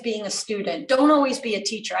always being a student. Don't always be a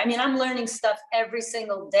teacher. I mean, I'm learning stuff every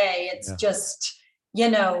single day. It's just, you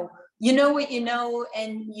know what you know,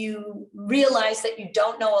 and you realize that you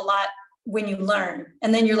don't know a lot when you learn,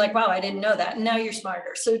 and then you're like, wow, I didn't know that, and now you're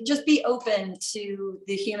smarter. So just be open to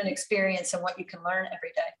the human experience and what you can learn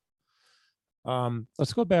every day.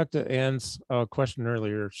 Let's go back to Anne's question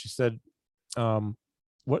earlier. She said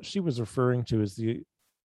what she was referring to is the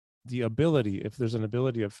ability, if there's an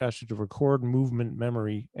ability of fascia to record movement,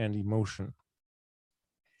 memory, and emotion.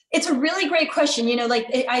 It's a really great question.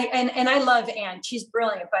 I love Anne. She's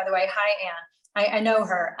brilliant, by the way. Hi, Anne. I know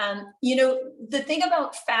her. The thing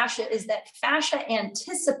about fascia is that fascia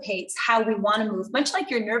anticipates how we want to move, much like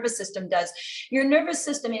your nervous system does. Your nervous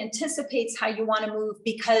system anticipates how you want to move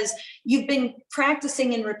because you've been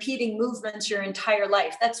practicing and repeating movements your entire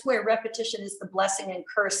life. That's where repetition is the blessing and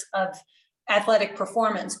curse of athletic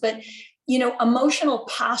performance. But emotional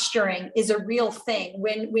posturing is a real thing.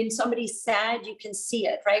 When somebody's sad, you can see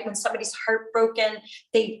it, right? When somebody's heartbroken,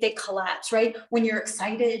 they collapse, right? When you're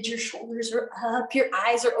excited, your shoulders are up, your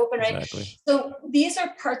eyes are open, right? Exactly. So these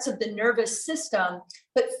are parts of the nervous system,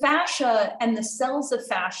 but fascia and the cells of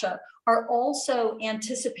fascia are also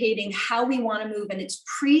anticipating how we want to move, and it's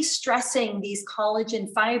pre-stressing these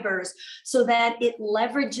collagen fibers so that it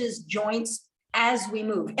leverages joints as we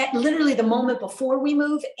move, at literally the moment before we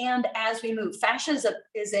move and as we move. Fascia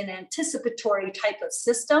is an anticipatory type of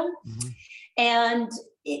system. Mm-hmm. And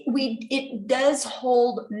it does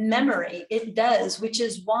hold memory. It does, which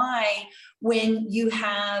is why when you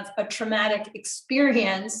have a traumatic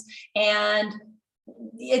experience, and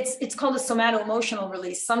it's called a somato-emotional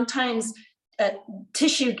release. Sometimes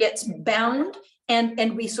tissue gets bound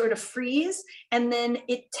and we sort of freeze, and then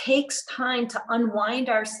it takes time to unwind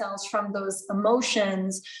ourselves from those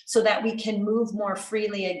emotions so that we can move more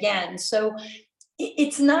freely again. So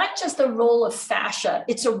it's not just a role of fascia,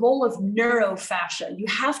 it's a role of neurofascia. You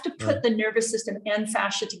have to put the nervous system and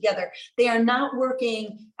fascia together. They are not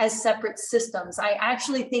working as separate systems. I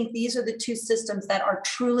actually think these are the two systems that are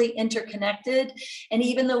truly interconnected. And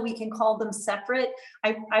even though we can call them separate,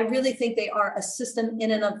 I really think they are a system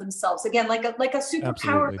in and of themselves. Again, like a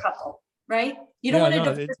superpower couple, right? You don't want to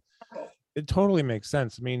divorce a couple. It totally makes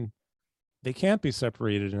sense. I mean, they can't be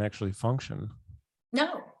separated and actually function.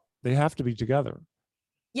 No. They have to be together.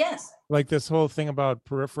 Yes. Like this whole thing about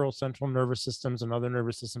peripheral central nervous systems and other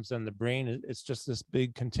nervous systems in the brain, it's just this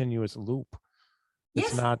big continuous loop.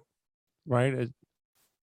 It's not, right?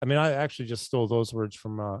 I actually just stole those words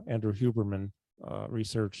from Andrew Huberman,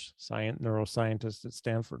 neuroscientist at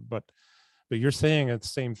Stanford. But but you're saying it's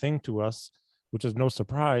the same thing to us, which is no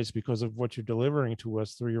surprise because of what you're delivering to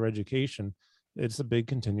us through your education. It's a big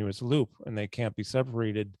continuous loop, and they can't be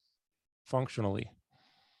separated functionally.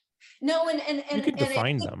 No, and You can and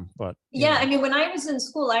define them, but yeah, I mean, when I was in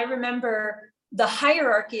school, I remember the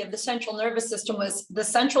hierarchy of the central nervous system was the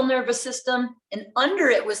central nervous system, and under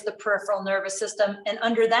it was the peripheral nervous system, and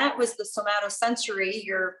under that was the somatosensory,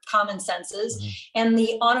 your common senses, and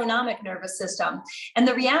the autonomic nervous system. And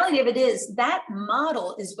the reality of it is that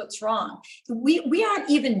model is what's wrong. We aren't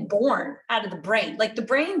even born out of the brain. Like the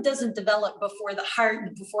brain doesn't develop before the heart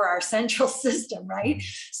and before our central system, right?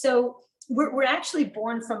 So we're actually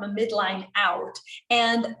born from a midline out,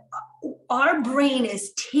 and our brain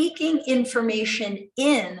is taking information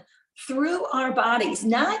in through our bodies,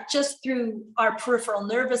 not just through our peripheral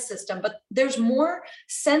nervous system, but there's more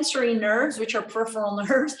sensory nerves, which are peripheral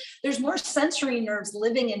nerves. There's more sensory nerves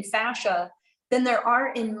living in fascia than there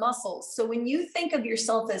are in muscles. So when you think of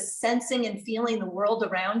yourself as sensing and feeling the world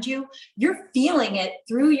around you, you're feeling it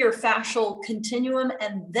through your fascial continuum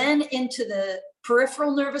and then into the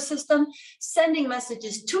peripheral nervous system, sending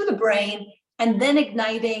messages to the brain and then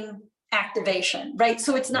igniting activation, right?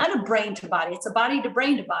 So it's not a brain to body, it's a body to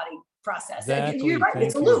brain to body process. Exactly. You're right,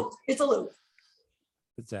 it's a loop. It's a loop.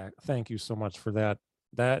 Exactly. Thank you so much for that.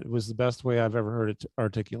 That was the best way I've ever heard it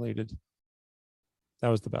articulated. That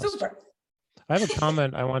was the best. Super. I have a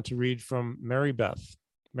comment I want to read from Mary Beth.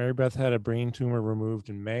 Mary Beth had a brain tumor removed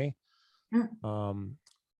in May.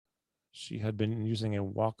 She had been using a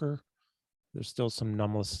walker. There's still some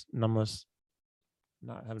numbness.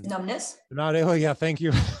 Oh yeah, thank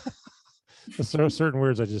you. There are certain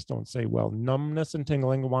words I just don't say well. Numbness and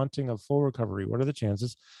tingling, wanting of full recovery. What are the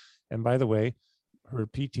chances? And by the way, her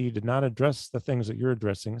PT did not address the things that you're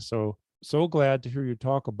addressing. So glad to hear you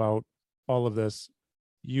talk about all of this.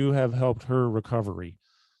 You have helped her recovery.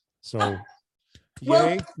 So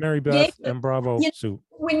yay, Mary Beth, and bravo, Sue.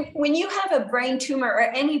 When you have a brain tumor or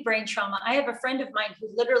any brain trauma, I have a friend of mine who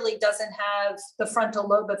literally doesn't have the frontal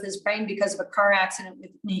lobe of his brain because of a car accident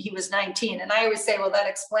with me. He was 19. And I always say, well, that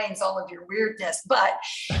explains all of your weirdness, but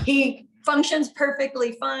he functions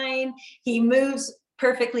perfectly fine. He moves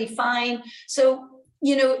perfectly fine. So,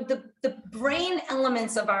 you know, the brain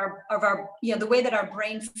elements of our, you know, the way that our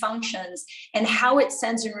brain functions and how it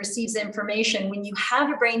sends and receives information when you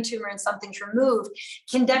have a brain tumor and something's removed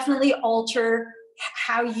can definitely alter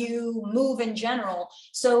how you move in general.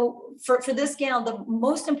 So for this gal, the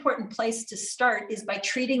most important place to start is by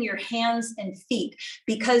treating your hands and feet,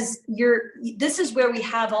 because this is where we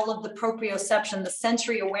have all of the proprioception, the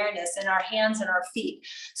sensory awareness in our hands and our feet.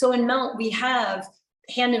 So in MELT, we have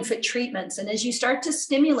hand and foot treatments. And as you start to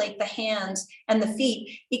stimulate the hands and the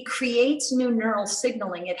feet, it creates new neural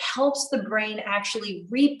signaling. It helps the brain actually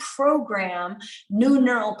reprogram new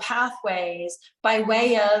neural pathways by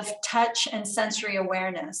way of touch and sensory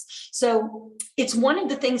awareness. So it's one of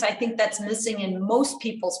the things I think that's missing in most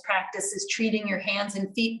people's practice is treating your hands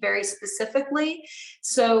and feet very specifically.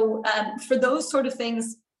 So for those sort of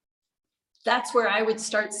things, that's where I would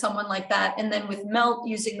start someone like that. And then with MELT,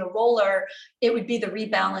 using the roller, it would be the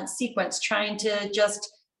rebalance sequence, trying to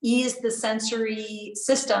just ease the sensory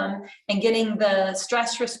system and getting the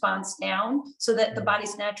stress response down so that the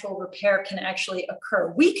body's natural repair can actually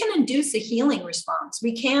occur. We can induce a healing response.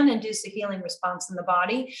 We can induce a healing response in the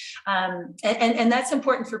body. And that's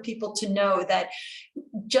important for people to know, that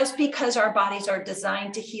just because our bodies are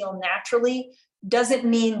designed to heal naturally doesn't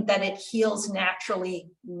mean that it heals naturally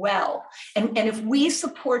well. And if we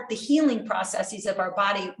support the healing processes of our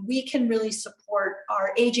body, we can really support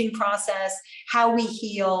our aging process, how we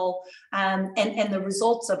heal, and the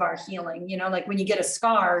results of our healing. You know, like when you get a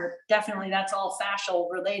scar, definitely that's all fascial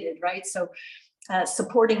related, right? So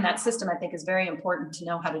supporting that system, I think, is very important to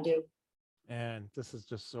know how to do. And this is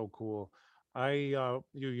just so cool.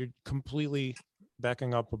 You're completely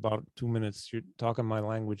backing up about 2 minutes. You're talking my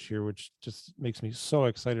language here, which just makes me so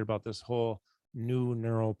excited about this whole new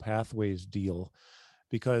neural pathways deal.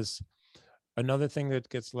 Because another thing that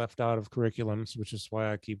gets left out of curriculums, which is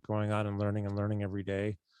why I keep going on and learning every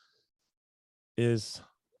day, is,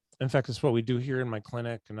 in fact, it's what we do here in my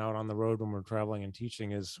clinic and out on the road when we're traveling and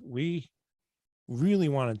teaching, is we really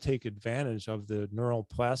want to take advantage of the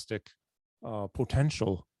neuroplastic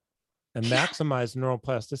potential and maximize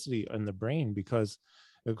neuroplasticity in the brain. Because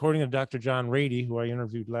according to Dr. John Rady, who I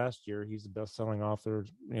interviewed last year, he's the best-selling author,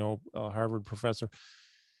 Harvard professor.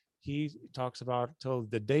 He talks about till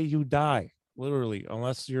the day you die, literally,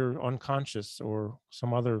 unless you're unconscious or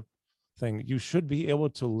some other thing, you should be able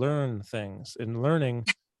to learn things. And learning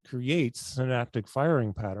creates synaptic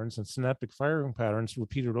firing patterns, and synaptic firing patterns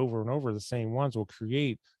repeated over and over, the same ones, will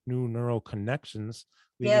create new neural connections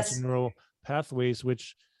leading to Yes. neural pathways,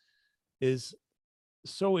 which is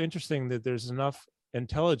so interesting that there's enough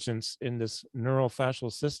intelligence in this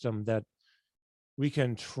neurofascial system that we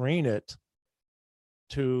can train it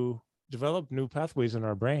to develop new pathways in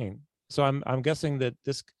our brain. So I'm guessing that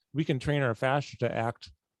we can train our fascia to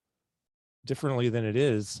act differently than it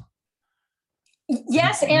is.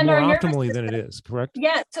 Yes, and more our nervous optimally system. than it is, correct?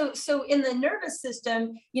 Yeah, so in the nervous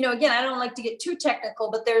system, again, I don't like to get too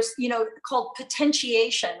technical, but there's, called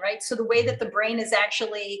potentiation, right? So the way that the brain is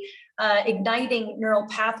actually igniting neural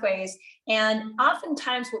pathways. And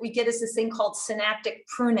oftentimes what we get is this thing called synaptic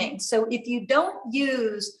pruning. So if you don't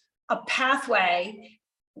use a pathway,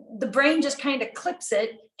 the brain just kind of clips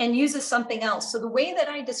it and uses something else. So the way that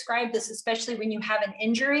I describe this, especially when you have an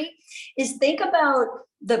injury, is think about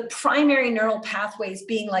the primary neural pathways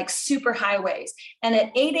being like super highways. And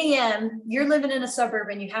at 8 a.m., you're living in a suburb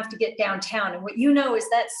and you have to get downtown. And what you know is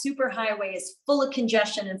that super highway is full of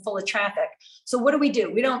congestion and full of traffic. So what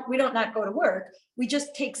do? We don't not go to work. We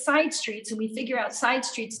just take side streets and we figure out side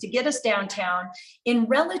streets to get us downtown in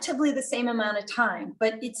relatively the same amount of time,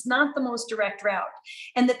 but it's not the most direct route.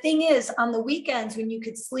 And the thing is, on the weekends when you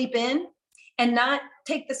could sleep in and not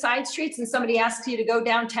take the side streets and somebody asks you to go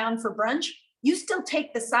downtown for brunch, you still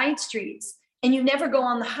take the side streets and you never go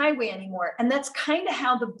on the highway anymore. And that's kind of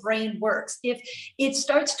how the brain works. If it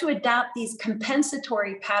starts to adopt these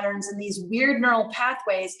compensatory patterns and these weird neural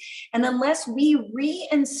pathways, and unless we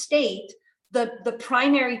reinstate the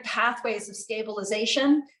primary pathways of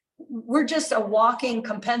stabilization, we're just a walking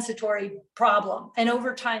compensatory problem. And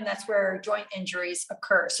over time, that's where joint injuries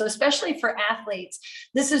occur. So especially for athletes,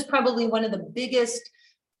 this is probably one of the biggest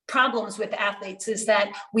problems with athletes, is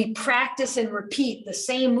that we practice and repeat the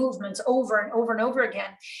same movements over and over and over again.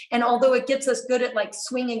 And although it gets us good at like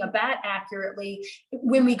swinging a bat accurately,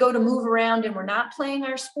 when we go to move around and we're not playing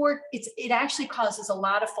our sport, it actually causes a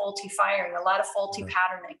lot of faulty firing, a lot of faulty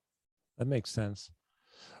patterning. That makes sense.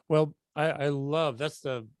 Well, I love, that's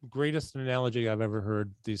the greatest analogy I've ever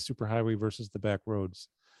heard, the superhighway versus the back roads,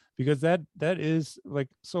 because that is like,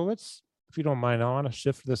 so let's, if you don't mind, I want to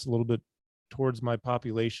shift this a little bit towards my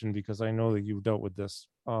population, because I know that you've dealt with this.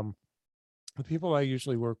 The people I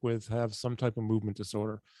usually work with have some type of movement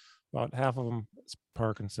disorder. About half of them is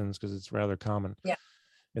Parkinson's, because it's rather common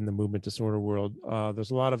in the movement disorder world.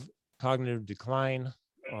 There's a lot of cognitive decline,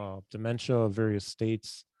 dementia of various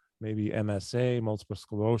states, maybe MSA, multiple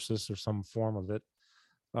sclerosis, or some form of it,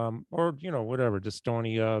 or whatever,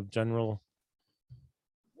 dystonia, general,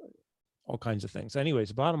 all kinds of things. Anyways,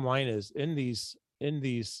 the bottom line is, in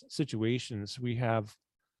these situations, we have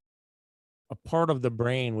a part of the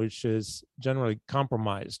brain which is generally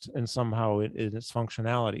compromised and somehow in its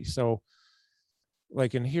functionality. So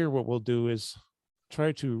like in here, what we'll do is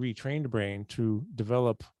try to retrain the brain to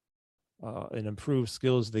develop and improve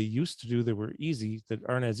skills they used to do that were easy, that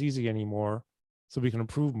aren't as easy anymore, so we can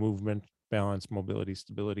improve movement, balance, mobility,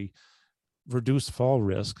 stability, reduce fall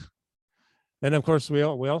risk. And of course, we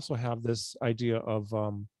also have this idea of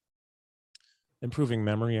improving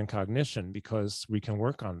memory and cognition, because we can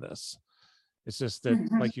work on this. It's just that,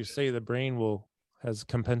 like you say, the brain has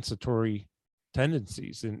compensatory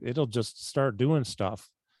tendencies, and it'll just start doing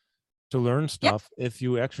stuff to learn stuff if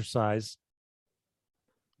you exercise,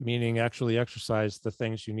 meaning actually exercise the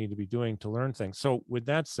things you need to be doing to learn things. So with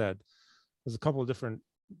that said, there's a couple of different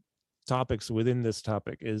topics within this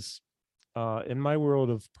topic. Is in my world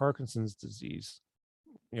of Parkinson's disease,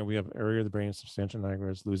 we have area of the brain, substantia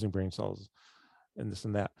nigra, losing brain cells, and this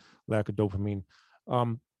and that, lack of dopamine.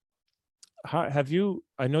 I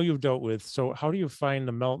know you've dealt with, so how do you find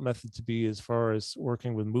the MELT method to be as far as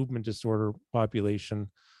working with movement disorder population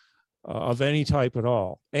of any type at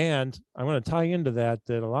all? And I'm going to tie into that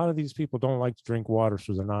a lot of these people don't like to drink water,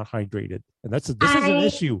 so they're not hydrated. And this is an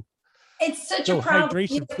issue. It's such a problem.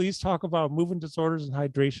 Hydration, please talk about movement disorders and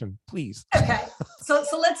hydration, please. Okay, so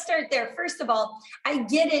let's start there. First of all, I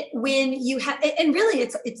get it when you have, and really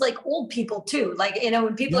it's like old people too. Like,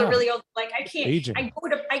 when people are really old, like I can't, aging.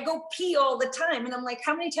 I go pee all the time. And I'm like,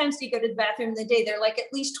 how many times do you go to the bathroom in the day? They're like,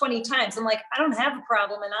 at least 20 times. I'm like, I don't have a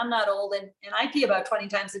problem, and I'm not old, and I pee about 20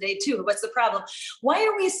 times a day too. What's the problem? Why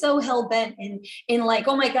are we so hell bent in like,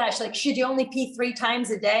 oh my gosh, like, should you only pee 3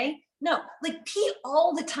 times a day? No, like pee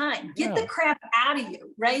all the time. Get the crap out of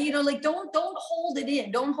you, right? Like don't hold it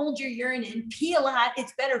in. Don't hold your urine in. Pee a lot.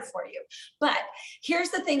 It's better for you. But here's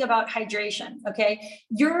the thing about hydration, okay?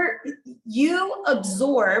 You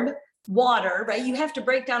absorb water, right? You have to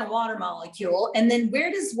break down a water molecule. And then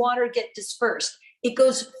where does water get dispersed? it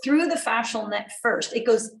goes through the fascial net first. It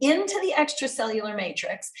goes into the extracellular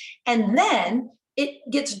matrix, and then it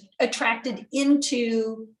gets attracted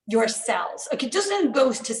into your cells. Okay, it doesn't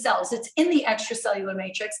goes to cells. It's in the extracellular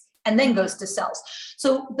matrix and then goes to cells.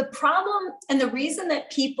 So the problem and the reason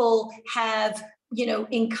that people have,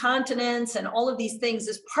 incontinence and all of these things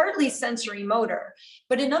is partly sensory motor,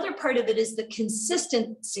 but another part of it is the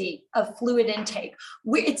consistency of fluid intake.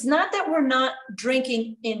 It's not that we're not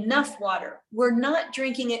drinking enough water. We're not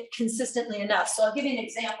drinking it consistently enough. So I'll give you an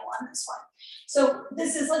example on this one. So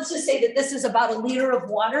let's just say that this is about 1 liter of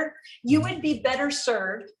water. You would be better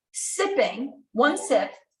served sipping 1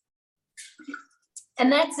 sip,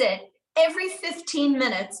 and that's it, every 15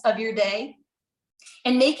 minutes of your day,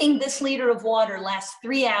 and making this liter of water last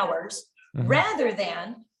 3 hours, rather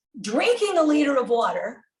than drinking 1 liter of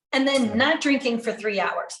water and then not drinking for 3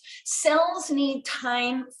 hours. Cells need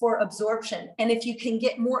time for absorption. And if you can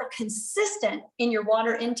get more consistent in your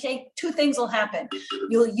water intake, 2 things will happen.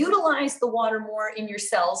 You'll utilize the water more in your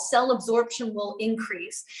cells, cell absorption will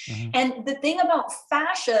increase. And the thing about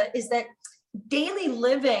fascia is that daily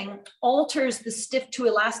living alters the stiff to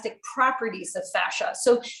elastic properties of fascia.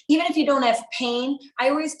 So even if you don't have pain, I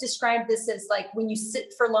always describe this as like when you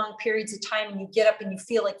sit for long periods of time and you get up and you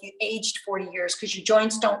feel like you aged 40 years because your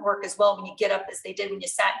joints don't work as well when you get up as they did when you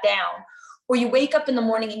sat down, or you wake up in the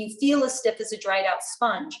morning and you feel as stiff as a dried out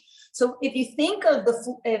sponge. So if you think of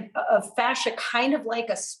of fascia kind of like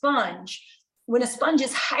a sponge, when a sponge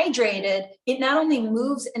is hydrated, it not only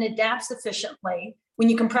moves and adapts efficiently when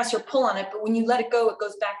you compress or pull on it, but when you let it go, it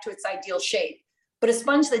goes back to its ideal shape. But a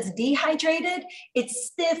sponge that's dehydrated, it's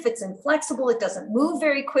stiff, it's inflexible, it doesn't move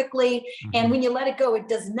very quickly. And when you let it go, it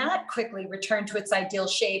does not quickly return to its ideal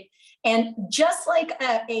shape. And just like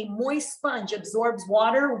a moist sponge absorbs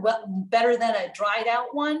water better than a dried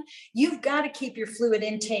out one, you've got to keep your fluid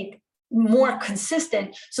intake more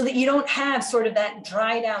consistent so that you don't have sort of that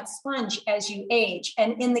dried out sponge as you age.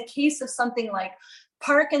 And in the case of something like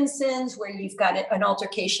Parkinson's, where you've got an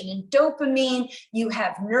altercation in dopamine, you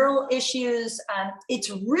have neural issues. It's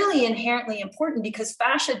really inherently important because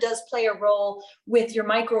fascia does play a role with your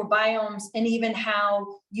microbiomes and even how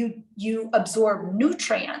you absorb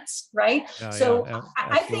nutrients, right?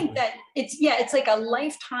 I think that it's like a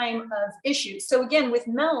lifetime of issues. So again, with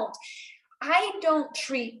MELT, I don't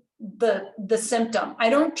treat the symptom. I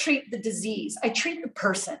don't treat the disease. I treat the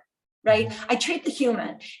person. Right? I treat the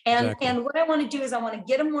human. And what I want to do is I want to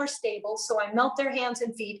get them more stable. So I melt their hands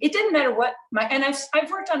and feet. It didn't matter what I've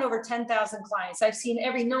worked on over 10,000 clients. I've seen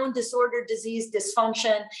every known disorder, disease,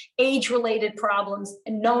 dysfunction, age-related problems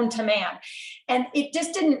known to man. And it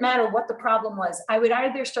just didn't matter what the problem was. I would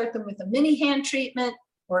either start them with a mini hand treatment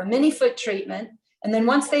or a mini foot treatment. And then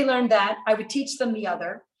once they learned that, I would teach them the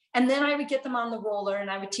other. And then I would get them on the roller and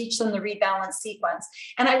I would teach them the rebalance sequence.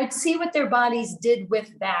 And I would see what their bodies did with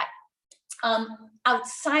that.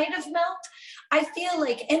 Outside of MELT, I feel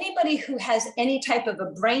like anybody who has any type of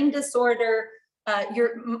a brain disorder,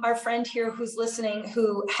 our friend here who's listening,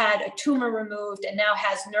 who had a tumor removed and now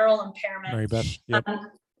has neural impairment,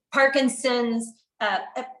 Parkinson's,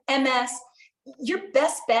 MS, your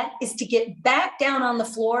best bet is to get back down on the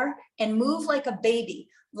floor and move like a baby.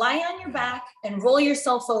 Lie on your back and roll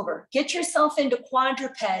yourself over. Get yourself into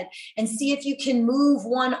quadruped and see if you can move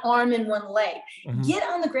one arm and one leg. Get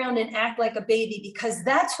on the ground and act like a baby, because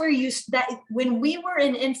that's where when we were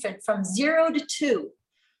an infant from 0 to 2,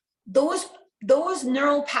 those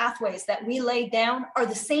neural pathways that we laid down are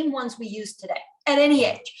the same ones we use today at any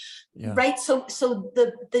age. Right. So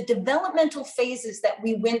the developmental phases that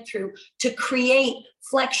we went through to create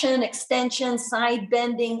flexion, extension, side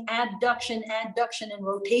bending, adduction, and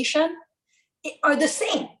rotation are the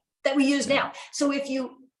same that we use now. So if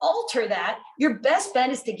you alter that, your best bet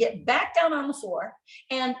is to get back down on the floor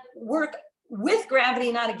and work with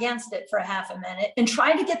gravity, not against it, for a half a minute, and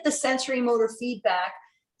try to get the sensory motor feedback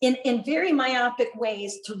in very myopic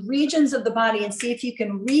ways to regions of the body and see if you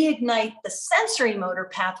can reignite the sensory motor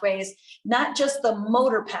pathways, not just the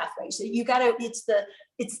motor pathways. So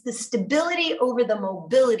it's the stability over the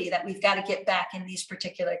mobility that we've got to get back in these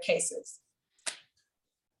particular cases.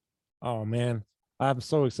 Oh man, I'm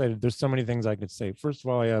so excited. There's so many things I could say. First of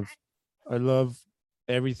all, I love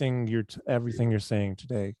everything you're saying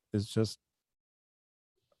today is just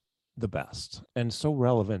the best and so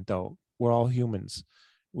relevant. Though we're all humans.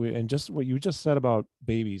 And just what you just said about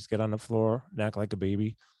babies, get on the floor and act like a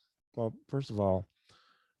baby. Well, first of all,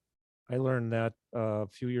 I learned that a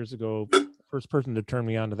few years ago. First person to turn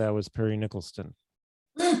me on to that was Perry Nicholson.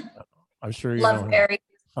 I'm sure you know him. Perry.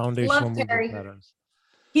 Foundational Love Perry. movement patterns.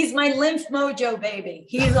 He's my lymph mojo baby.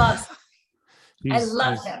 He's awesome. I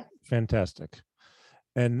love him. Fantastic.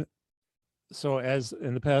 And so as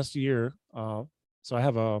in the past year, so I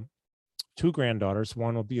have two granddaughters.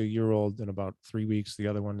 One will be a year old in about 3 weeks. The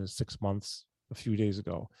other one is 6 months a few days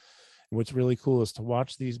ago. And what's really cool is to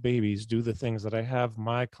watch these babies do the things that I have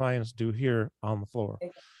my clients do here on the floor,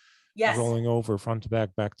 Yes. rolling over front to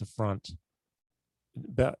back to front,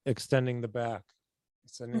 extending the back,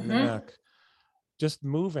 extending the neck, just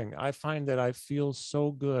moving. I find that I feel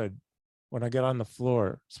so good when I get on the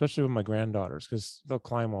floor, especially with my granddaughters, because they'll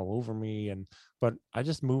climb all over me, but I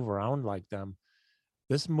just move around like them.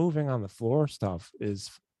 This moving on the floor stuff is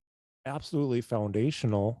absolutely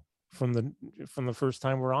foundational from the first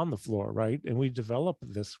time we're on the floor, right? And we develop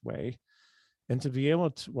this way. And to be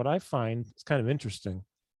able to, what I find is kind of interesting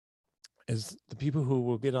is the people who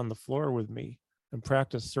will get on the floor with me and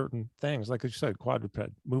practice certain things, like you said,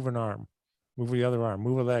 quadruped, move an arm, move the other arm,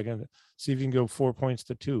 move a leg, and see if you can go 4 points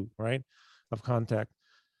to 2, right, of contact.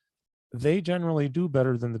 They generally do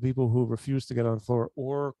better than the people who refuse to get on the floor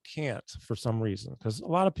or can't for some reason, because a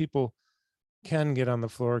lot of people can get on the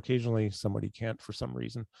floor. Occasionally somebody can't for some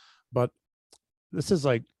reason, but this is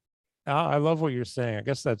like, I love what you're saying. I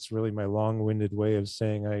guess that's really my long-winded way of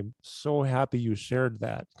saying I'm so happy you shared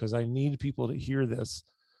that, because I need people to hear this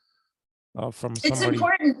from somebody. It's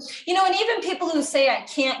important, and even people who say I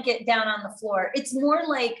can't get down on the floor, it's more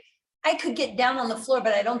like I could get down on the floor,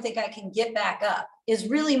 but I don't think I can get back up, is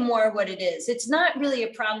really more what it is. It's not really a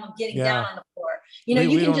problem of getting down on the floor.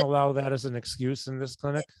 We don't allow that as an excuse in this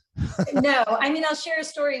clinic. No, I mean, I'll share a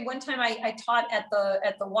story. One time I taught at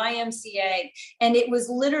the YMCA, and it was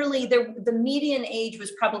literally the median age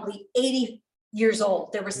was probably 80 years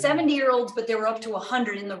old. There were 70-year-olds, but there were up to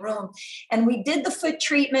 100 in the room. And we did the foot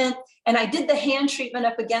treatment, and I did the hand treatment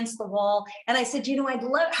up against the wall. And I said, I'd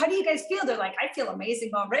love, how do you guys feel? They're like, I feel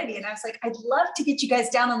amazing already. And I was like, I'd love to get you guys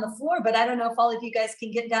down on the floor, but I don't know if all of you guys can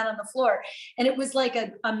get down on the floor. And it was like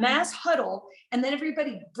a mass huddle. And then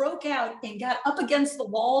everybody broke out and got up against the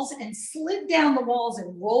walls and slid down the walls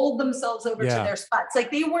and rolled themselves over to their spots. Like,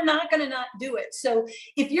 they were not going to not do it. So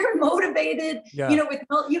if you're motivated,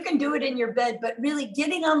 you can do it in your bed, but really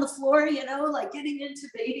getting on the floor, like getting into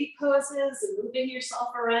baby poses and moving yourself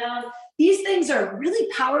around, these things are really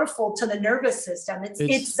powerful to the nervous system. It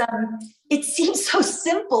seems so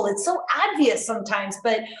simple. It's so obvious sometimes,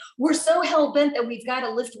 but we're so hell bent that we've got to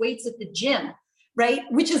lift weights at the gym, right?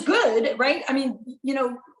 Which is good, right? I mean,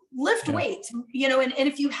 lift weights, and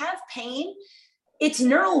if you have pain, it's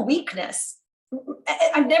neural weakness.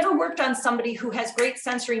 I've never worked on somebody who has great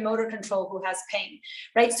sensory motor control who has pain,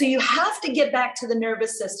 right? So you have to get back to the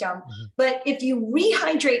nervous system. But if you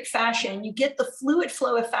rehydrate fascia and you get the fluid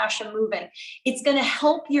flow of fascia moving, it's going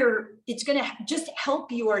to just help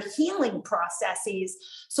your healing processes,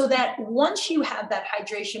 so that once you have that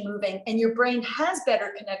hydration moving and your brain has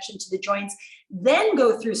better connection to the joints, then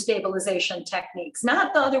go through stabilization techniques,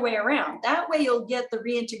 not the other way around. That way you'll get the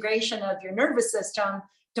reintegration of your nervous system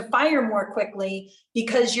to fire more quickly,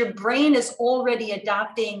 because your brain is already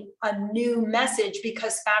adopting a new message,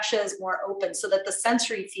 because fascia is more open, so that the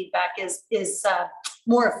sensory feedback is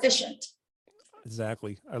more efficient.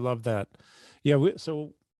 Exactly. I love that. Yeah.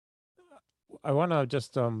 So I want to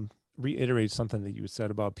just reiterate something that you said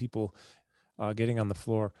about people getting on the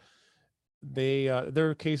floor. There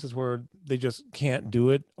are cases where they just can't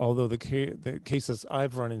do it. Although the cases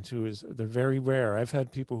I've run into they're very rare. I've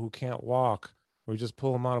had people who can't walk. We just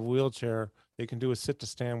pull them out of a wheelchair. They can do a sit to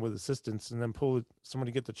stand with assistance, and then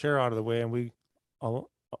somebody get the chair out of the way, and we lower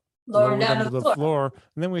them to the floor,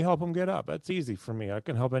 and then we help them get up. That's easy for me. I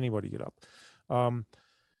can help anybody get up.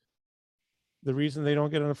 The reason they don't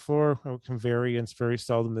get on the floor can vary, and it's very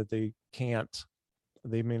seldom that they can't.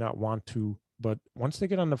 They may not want to, but once they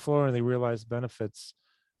get on the floor and they realize benefits,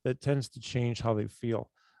 that tends to change how they feel.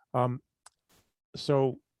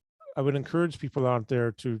 So I would encourage people out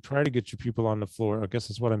there to try to get your people on the floor. I guess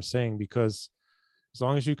that's what I'm saying, because as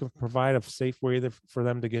long as you can provide a safe way for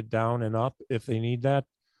them to get down and up if they need that,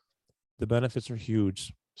 the benefits are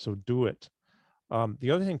huge. So do it.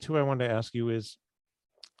 The other thing too, I wanted to ask you is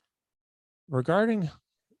regarding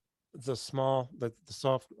the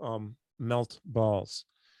soft melt balls.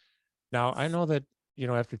 Now, I know that,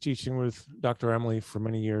 after teaching with Dr. Emily for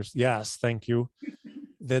many years, yes, thank you,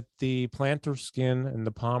 that the plantar skin and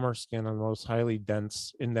the palmar skin are the most highly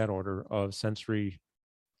dense, in that order, of sensory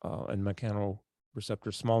and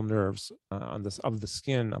mechanoreceptor small nerves of the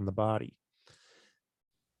skin on the body.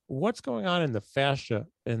 What's going on in the fascia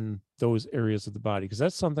in those areas of the body? Because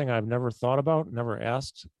that's something I've never thought about, never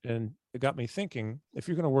asked. And it got me thinking, if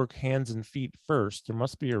you're going to work hands and feet first, there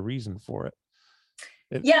must be a reason for it.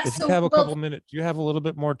 If you have a couple minutes, do you have a little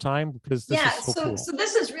bit more time? Because this is so cool. So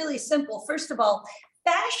this is really simple. First of all,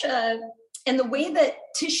 fascia and the way that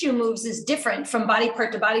tissue moves is different from body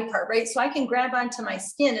part to body part, right? So I can grab onto my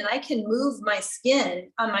skin and I can move my skin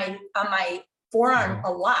on my forearm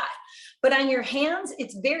a lot. But on your hands,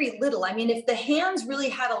 it's very little. I mean, if the hands really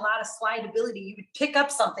had a lot of slideability, you would pick up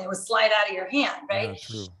something, it would slide out of your hand, right? Yeah,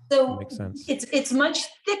 true. So Makes sense. it's much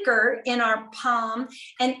thicker in our palm,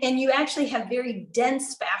 and you actually have very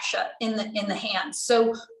dense fascia in the hands.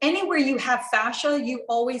 So anywhere you have fascia, you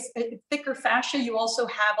always thicker fascia, you also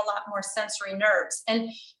have a lot more sensory nerves. And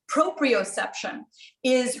proprioception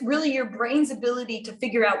is really your brain's ability to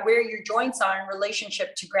figure out where your joints are in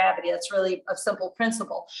relationship to gravity. That's really a simple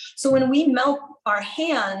principle. So when we melt our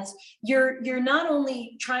hands, you're not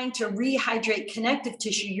only trying to rehydrate connective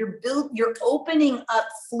tissue, you're opening up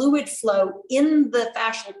fluid flow in the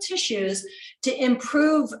fascial tissues to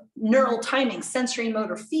improve neural timing, sensory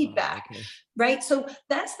motor feedback, Okay. right? So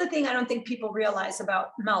that's the thing I don't think people realize about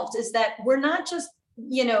melt, is that we're not just,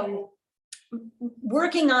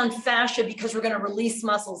 working on fascia because we're going to release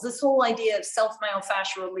muscles. This whole idea of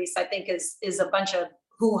self-myofascial release, I think, is a bunch of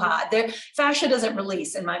hoo-ha. Fascia doesn't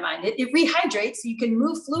release, in my mind. It rehydrates, so you can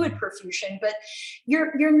move fluid perfusion, but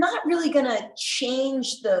you're not really going to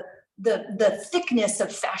change the thickness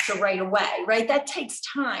of fascia right away, right? That takes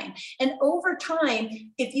time. And over time,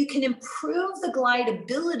 if you can improve the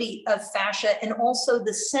glidability of fascia and also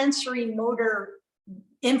the sensory motor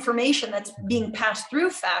information that's being passed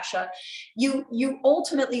through fascia, you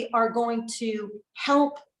ultimately are going to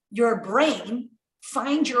help your brain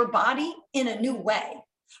find your body in a new way,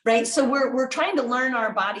 right? So we're trying to learn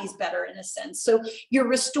our bodies better, in a sense. So you're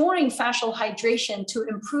restoring fascial hydration to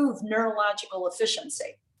improve neurological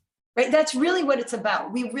efficiency, right? That's really what it's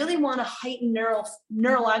about. We really want to heighten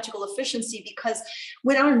neurological efficiency, because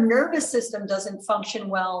when our nervous system doesn't function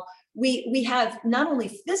well, we have not only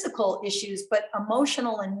physical issues, but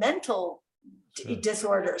emotional and mental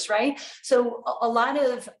disorders, right? So a lot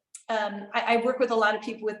of, I work with a lot of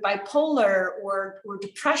people with bipolar or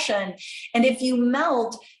depression. And if you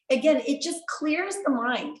melt, again, it just clears the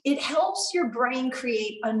mind. It helps your brain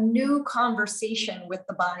create a new conversation with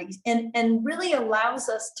the body, and really allows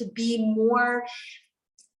us to be more,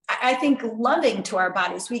 I think, loving to our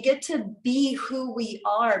bodies. We get to be who we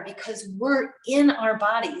are because we're in our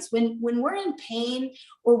bodies. When we're in pain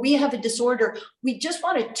or we have a disorder, we just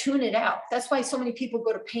want to tune it out. That's why so many people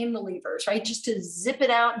go to pain relievers, right? Just to zip it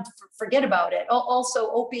out and forget about it.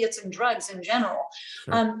 Also opiates and drugs in general.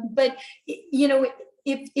 Sure. But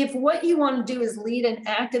if what you want to do is lead an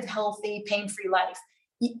active, healthy, pain-free life,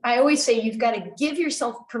 I always say you've got to give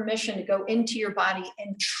yourself permission to go into your body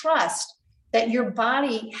and trust that your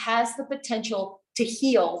body has the potential to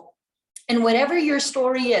heal. And whatever your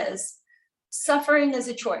story is, suffering is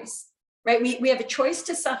a choice, right? We have a choice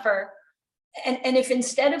to suffer. And if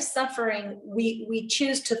instead of suffering, we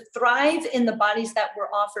choose to thrive in the bodies that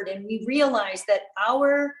we're offered, and we realize that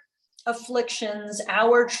our afflictions,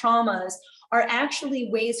 our traumas are actually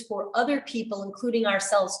ways for other people, including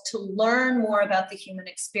ourselves, to learn more about the human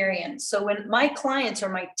experience. So when my clients are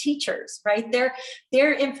my teachers, right,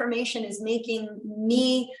 their information is making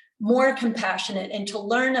me more compassionate and to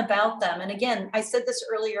learn about them. And again, I said this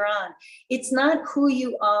earlier on, it's not who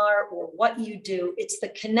you are or what you do, it's the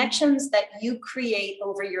connections that you create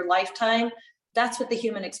over your lifetime. That's what the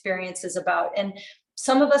human experience is about. And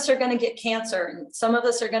some of us are going to get cancer, and some of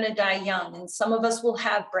us are going to die young, and some of us will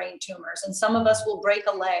have brain tumors, and some of us will break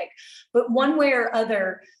a leg. But one way or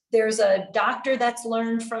other, there's a doctor that's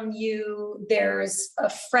learned from you. There's a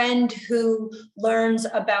friend who learns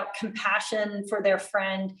about compassion for their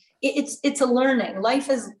friend. It's a learning. Life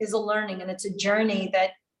is a learning, and it's a journey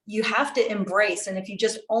that you have to embrace. And if you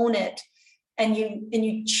just own it, and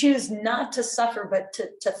you choose not to suffer, but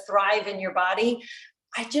to thrive in your body,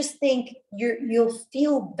 I just think you'll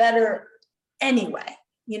feel better anyway.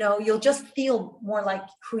 You'll just feel more like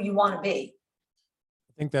who you want to be.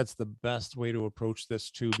 I think that's the best way to approach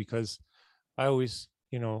this too, because I always,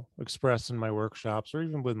 express in my workshops or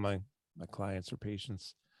even with my clients or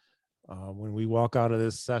patients, when we walk out of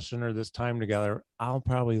this session or this time together, I'll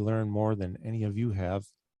probably learn more than any of you have,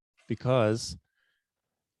 because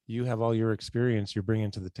you have all your experience you're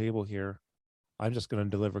bringing to the table here. I'm just going to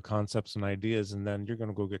deliver concepts and ideas, and then you're going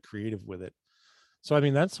to go get creative with it. So, I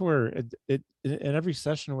mean, that's where it in every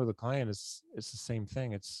session with a client it's the same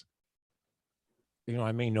thing. It's,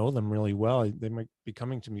 I may know them really well. They might be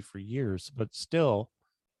coming to me for years, but still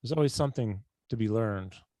there's always something to be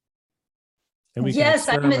learned. And we can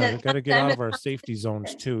experiment. We've got to get out of our safety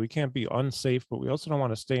zones too. We can't be unsafe, but we also don't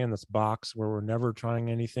want to stay in this box where we're never trying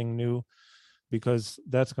anything new, because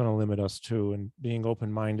that's going to limit us too. And being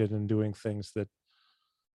open-minded and doing things that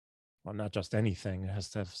well, not just anything, it has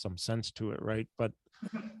to have some sense to it, right? But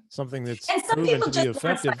something that's And some proven people to be just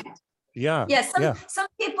want to effective. fight. Yeah. Yeah, Yeah.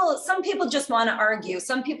 some people just want to argue.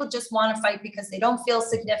 Some people just want to fight because they don't feel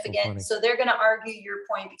funny. significant. So they're going to argue your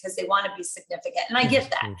point because they want to be significant. And I get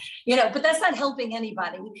that, you know, but that's not helping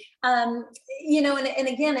anybody. You know, and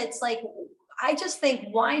again, it's like, I just think,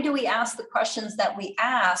 why do we ask the questions that we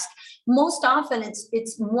ask? Most often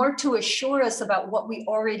it's more to assure us about what we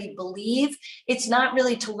already believe. It's not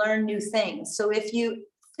really to learn new things. So if you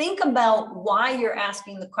think about why you're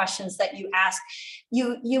asking the questions that you ask,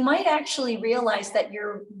 you might actually realize that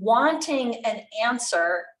you're wanting an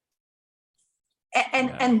answer.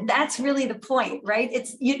 And that's really the point, right?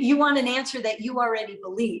 It's you want an answer that you already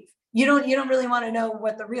believe. You don't really want to know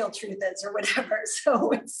what the real truth is or whatever.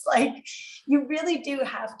 So it's like, you really do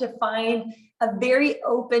have to find a very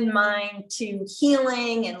open mind to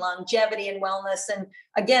healing and longevity and wellness. And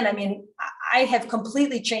again, I mean, I have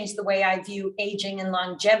completely changed the way I view aging and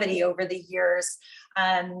longevity over the years.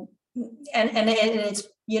 And it's,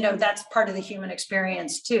 you know, that's part of the human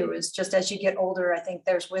experience too, is just as you get older, I think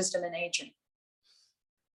there's wisdom in aging.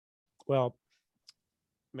 Well,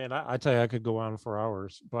 man, I tell you, I could go on for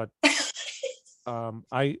hours, but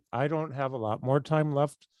I don't have a lot more time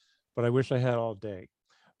left, but I wish I had all day.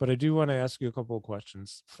 But I do want to ask you a couple of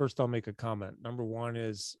questions. First, I'll make a comment. Number one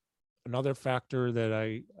is another factor that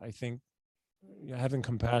I think having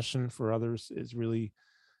compassion for others is really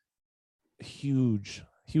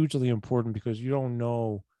hugely important, because you don't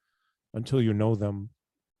know until you know them.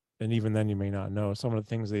 And even then you may not know some of the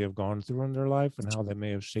things they have gone through in their life and how they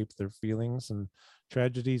may have shaped their feelings and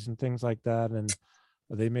tragedies and things like that. And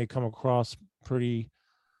they may come across pretty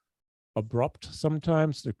abrupt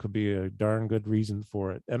sometimes. There could be a darn good reason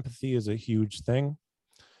for it. Empathy is a huge thing.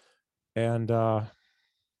 And I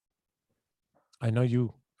know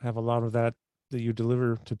you have a lot of that you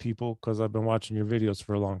deliver to people, because I've been watching your videos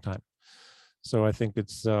for a long time. So I think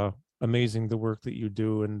it's amazing the work that you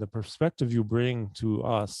do and the perspective you bring to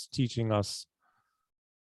us, teaching us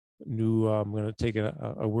new, I'm going to take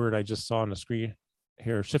a word I just saw on the screen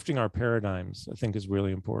here, shifting our paradigms, I think is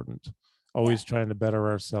really important. Always trying to better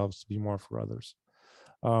ourselves to be more for others.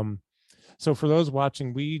 So for those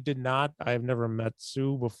watching, I've never met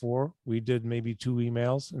Sue before. We did maybe 2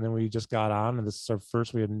 emails and then we just got on, and this is our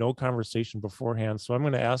first, we had no conversation beforehand. So I'm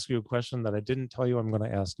going to ask you a question that I didn't tell you I'm going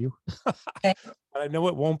to ask you. Okay. I know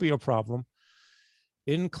it won't be a problem.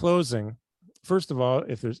 In closing, first of all,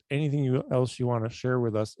 if there's anything else you want to share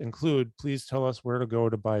with us, please tell us where to go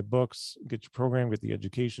to buy books, get your program, get the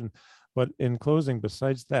education. But in closing,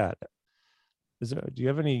 besides that, do you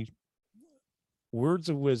have any words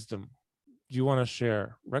of wisdom do you want to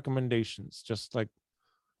share, recommendations, just like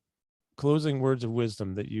closing words of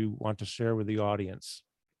wisdom that you want to share with the audience?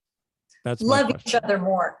 That's love each other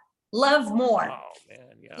more. Love more. Oh man,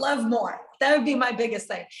 yeah. Love more. That would be my biggest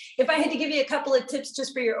thing. If I had to give you a couple of tips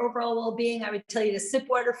just for your overall well-being, I would tell you to sip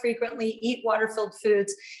water frequently, eat water-filled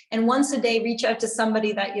foods, and once a day reach out to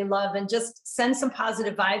somebody that you love and just send some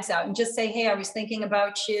positive vibes out and just say, hey, I was thinking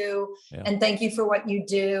about you and thank you for what you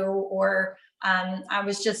do. Or I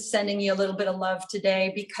was just sending you a little bit of love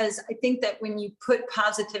today, because I think that when you put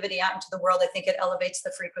positivity out into the world, I think it elevates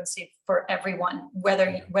the frequency for everyone,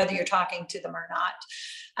 whether you're talking to them or not.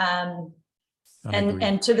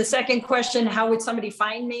 And to the second question, how would somebody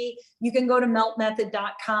find me? You can go to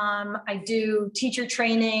meltmethod.com. I do teacher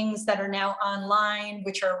trainings that are now online,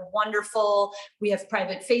 which are wonderful. We have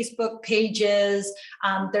private Facebook pages.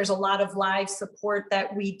 There's a lot of live support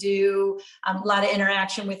that we do, a lot of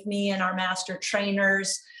interaction with me and our master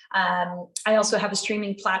trainers. I also have a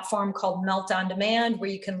streaming platform called Melt on Demand, where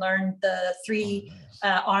you can learn the 3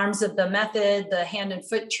 arms of the method, the hand and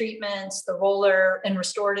foot treatments, the roller and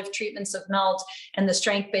restorative treatments of Melt, and the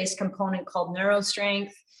strength-based component called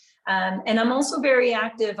NeuroStrength. And I'm also very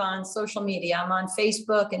active on social media. I'm on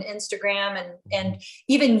Facebook and Instagram and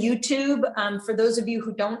even YouTube. For those of you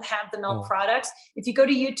who don't have the Melt products, if you go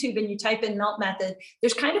to YouTube and you type in Melt Method,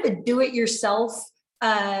 there's kind of a do-it-yourself.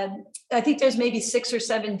 I think there's maybe 6 or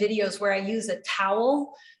 7 videos where I use a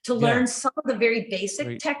towel to learn some of the very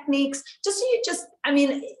basic techniques.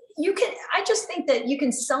 I just think that you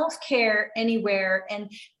can self-care anywhere,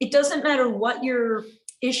 and it doesn't matter what your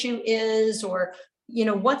issue is or, you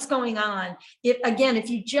know, what's going on. If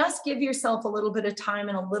you just give yourself a little bit of time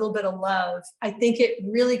and a little bit of love, I think it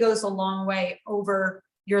really goes a long way over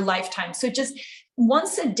your lifetime. So just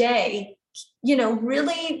once a day, you know,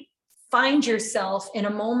 really find yourself in a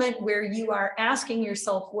moment where you are asking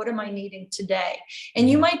yourself, what am I needing today? And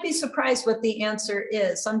you might be surprised what the answer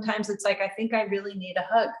is. Sometimes it's like, I think I really need a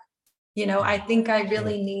hug. You know, I think I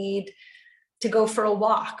really need to go for a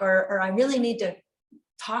walk, or I really need to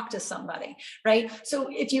talk to somebody, right? So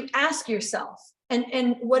if you ask yourself,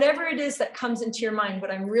 and whatever it is that comes into your mind,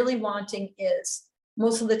 what I'm really wanting is,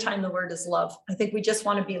 most of the time the word is love. I think we just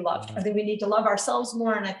want to be loved. I think we need to love ourselves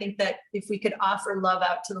more. And I think that if we could offer love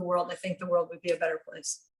out to the world, I think the world would be a better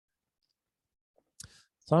place.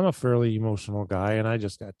 So I'm a fairly emotional guy, and I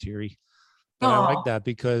just got teary. But I like Aw. that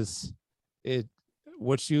because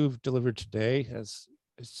what you've delivered today is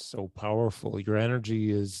so powerful. Your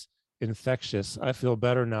energy is infectious. I feel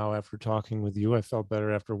better now after talking with you. I felt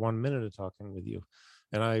better after 1 minute of talking with you.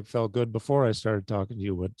 And I felt good before I started talking to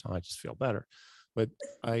you, but I just feel better. But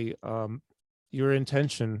your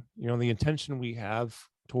intention, the intention we have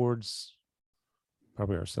towards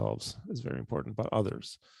probably ourselves is very important, but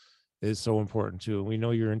others is so important too. We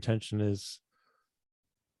know your intention is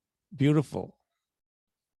beautiful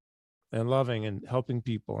and loving and helping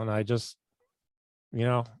people. And I just,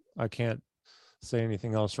 I can't say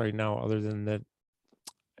anything else right now other than that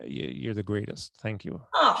you're the greatest. Thank you.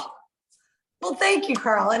 Oh, well, thank you,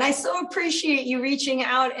 Carl. And I so appreciate you reaching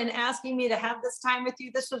out and asking me to have this time with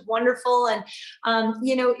you. This was wonderful. And,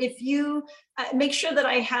 if you make sure that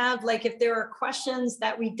I have, like, if there are questions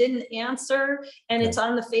that we didn't answer, and it's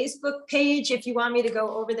on the Facebook page, if you want me to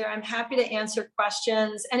go over there, I'm happy to answer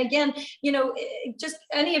questions. And again, just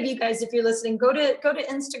any of you guys, if you're listening, go to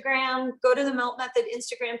Instagram, go to the Melt Method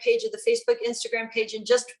Instagram page or the Facebook Instagram page, and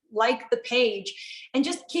just like the page, and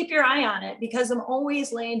just keep your eye on it, because I'm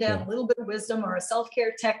always laying down a little bit of wisdom or a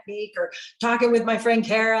self-care technique, or talking with my friend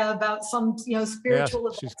Kara about some,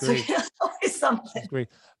 spiritual she's events. great. Always something. That's great.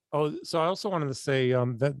 Oh, so I also wanted to say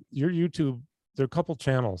that your YouTube, there are a couple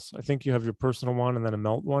channels. I think you have your personal one and then a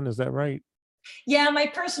Melt one. Is that right? Yeah, my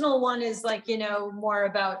personal one is like, more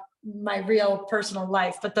about my real personal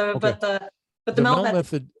life, but the Melt Melt Method.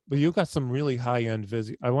 Method, but you got some really high end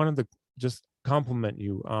I wanted to just compliment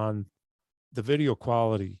you on the video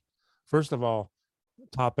quality. First of all,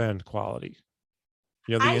 top end quality.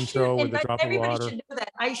 The intro with the drop of everybody water. should know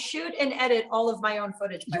that I shoot and edit all of my own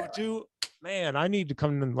footage. by You the way. do, man. I need to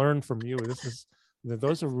come and learn from you.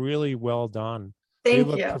 Those are really well done. They Thank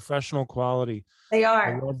look you. professional quality. They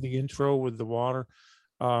I are. love the intro with the water,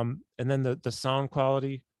 and then the sound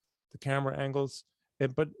quality, the camera angles.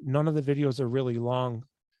 But none of the videos are really long,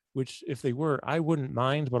 which if they were, I wouldn't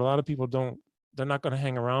mind. But a lot of people don't. They're not going to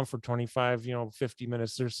hang around for 25, 50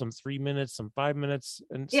 minutes. There's some 3 minutes, some 5 minutes,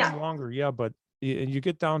 and some Yeah. longer. Yeah, but you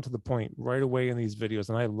get down to the point right away in these videos,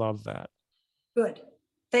 and I love that. Good.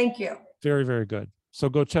 Thank you. Very, very good. So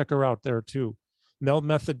go check her out there too.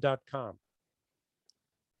 meltmethod.com.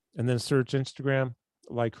 And then search Instagram,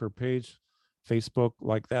 like her page, Facebook,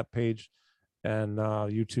 like that page, and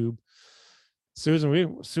YouTube.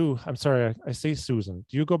 Sue, I'm sorry, I say Susan.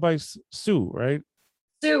 Do you go by Sue, right?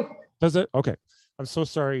 Sue. Does it? Okay. I'm so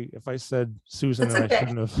sorry if I said Susan That's and okay. I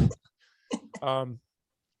shouldn't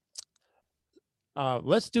have.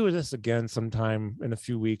 Let's do this again sometime in a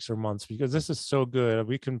few weeks or months, because this is so good.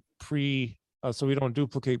 We can so we don't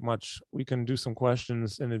duplicate much. We can do some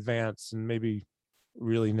questions in advance and maybe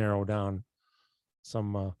really narrow down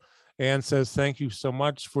some. Anne says, thank you so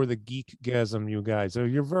much for the geekgasm, you guys. Oh,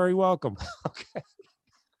 you're very welcome. Okay.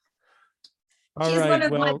 All She's right. one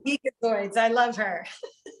of my Well, geekazoids. I love her.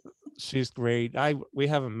 she's great. We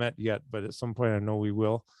haven't met yet, but at some point I know we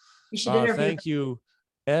will. We should interview her. Thank you,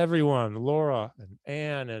 everyone, Laura and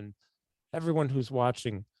Anne and everyone who's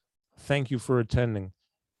watching. Thank you for attending.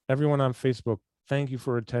 Everyone on Facebook, thank you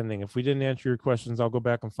for attending. If we didn't answer your questions, I'll go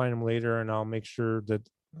back and find them later, and I'll make sure that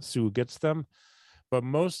Sue gets them. But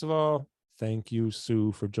most of all, thank you,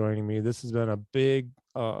 Sue, for joining me. This has been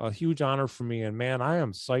a huge honor for me. And man, I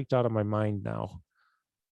am psyched out of my mind now.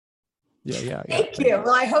 Yeah. Thank you.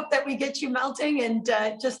 Well, I hope that we get you melting, and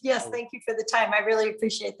yes, thank you for the time. I really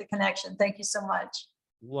appreciate the connection. Thank you so much.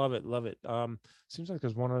 Love it. Seems like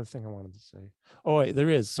there's one other thing I wanted to say. Oh, wait, there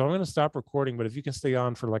is. So I'm going to stop recording, but if you can stay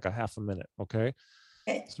on for like a half a minute, okay?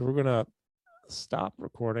 Okay. So we're going to stop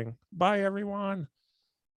recording. Bye, everyone.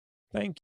 Thank you.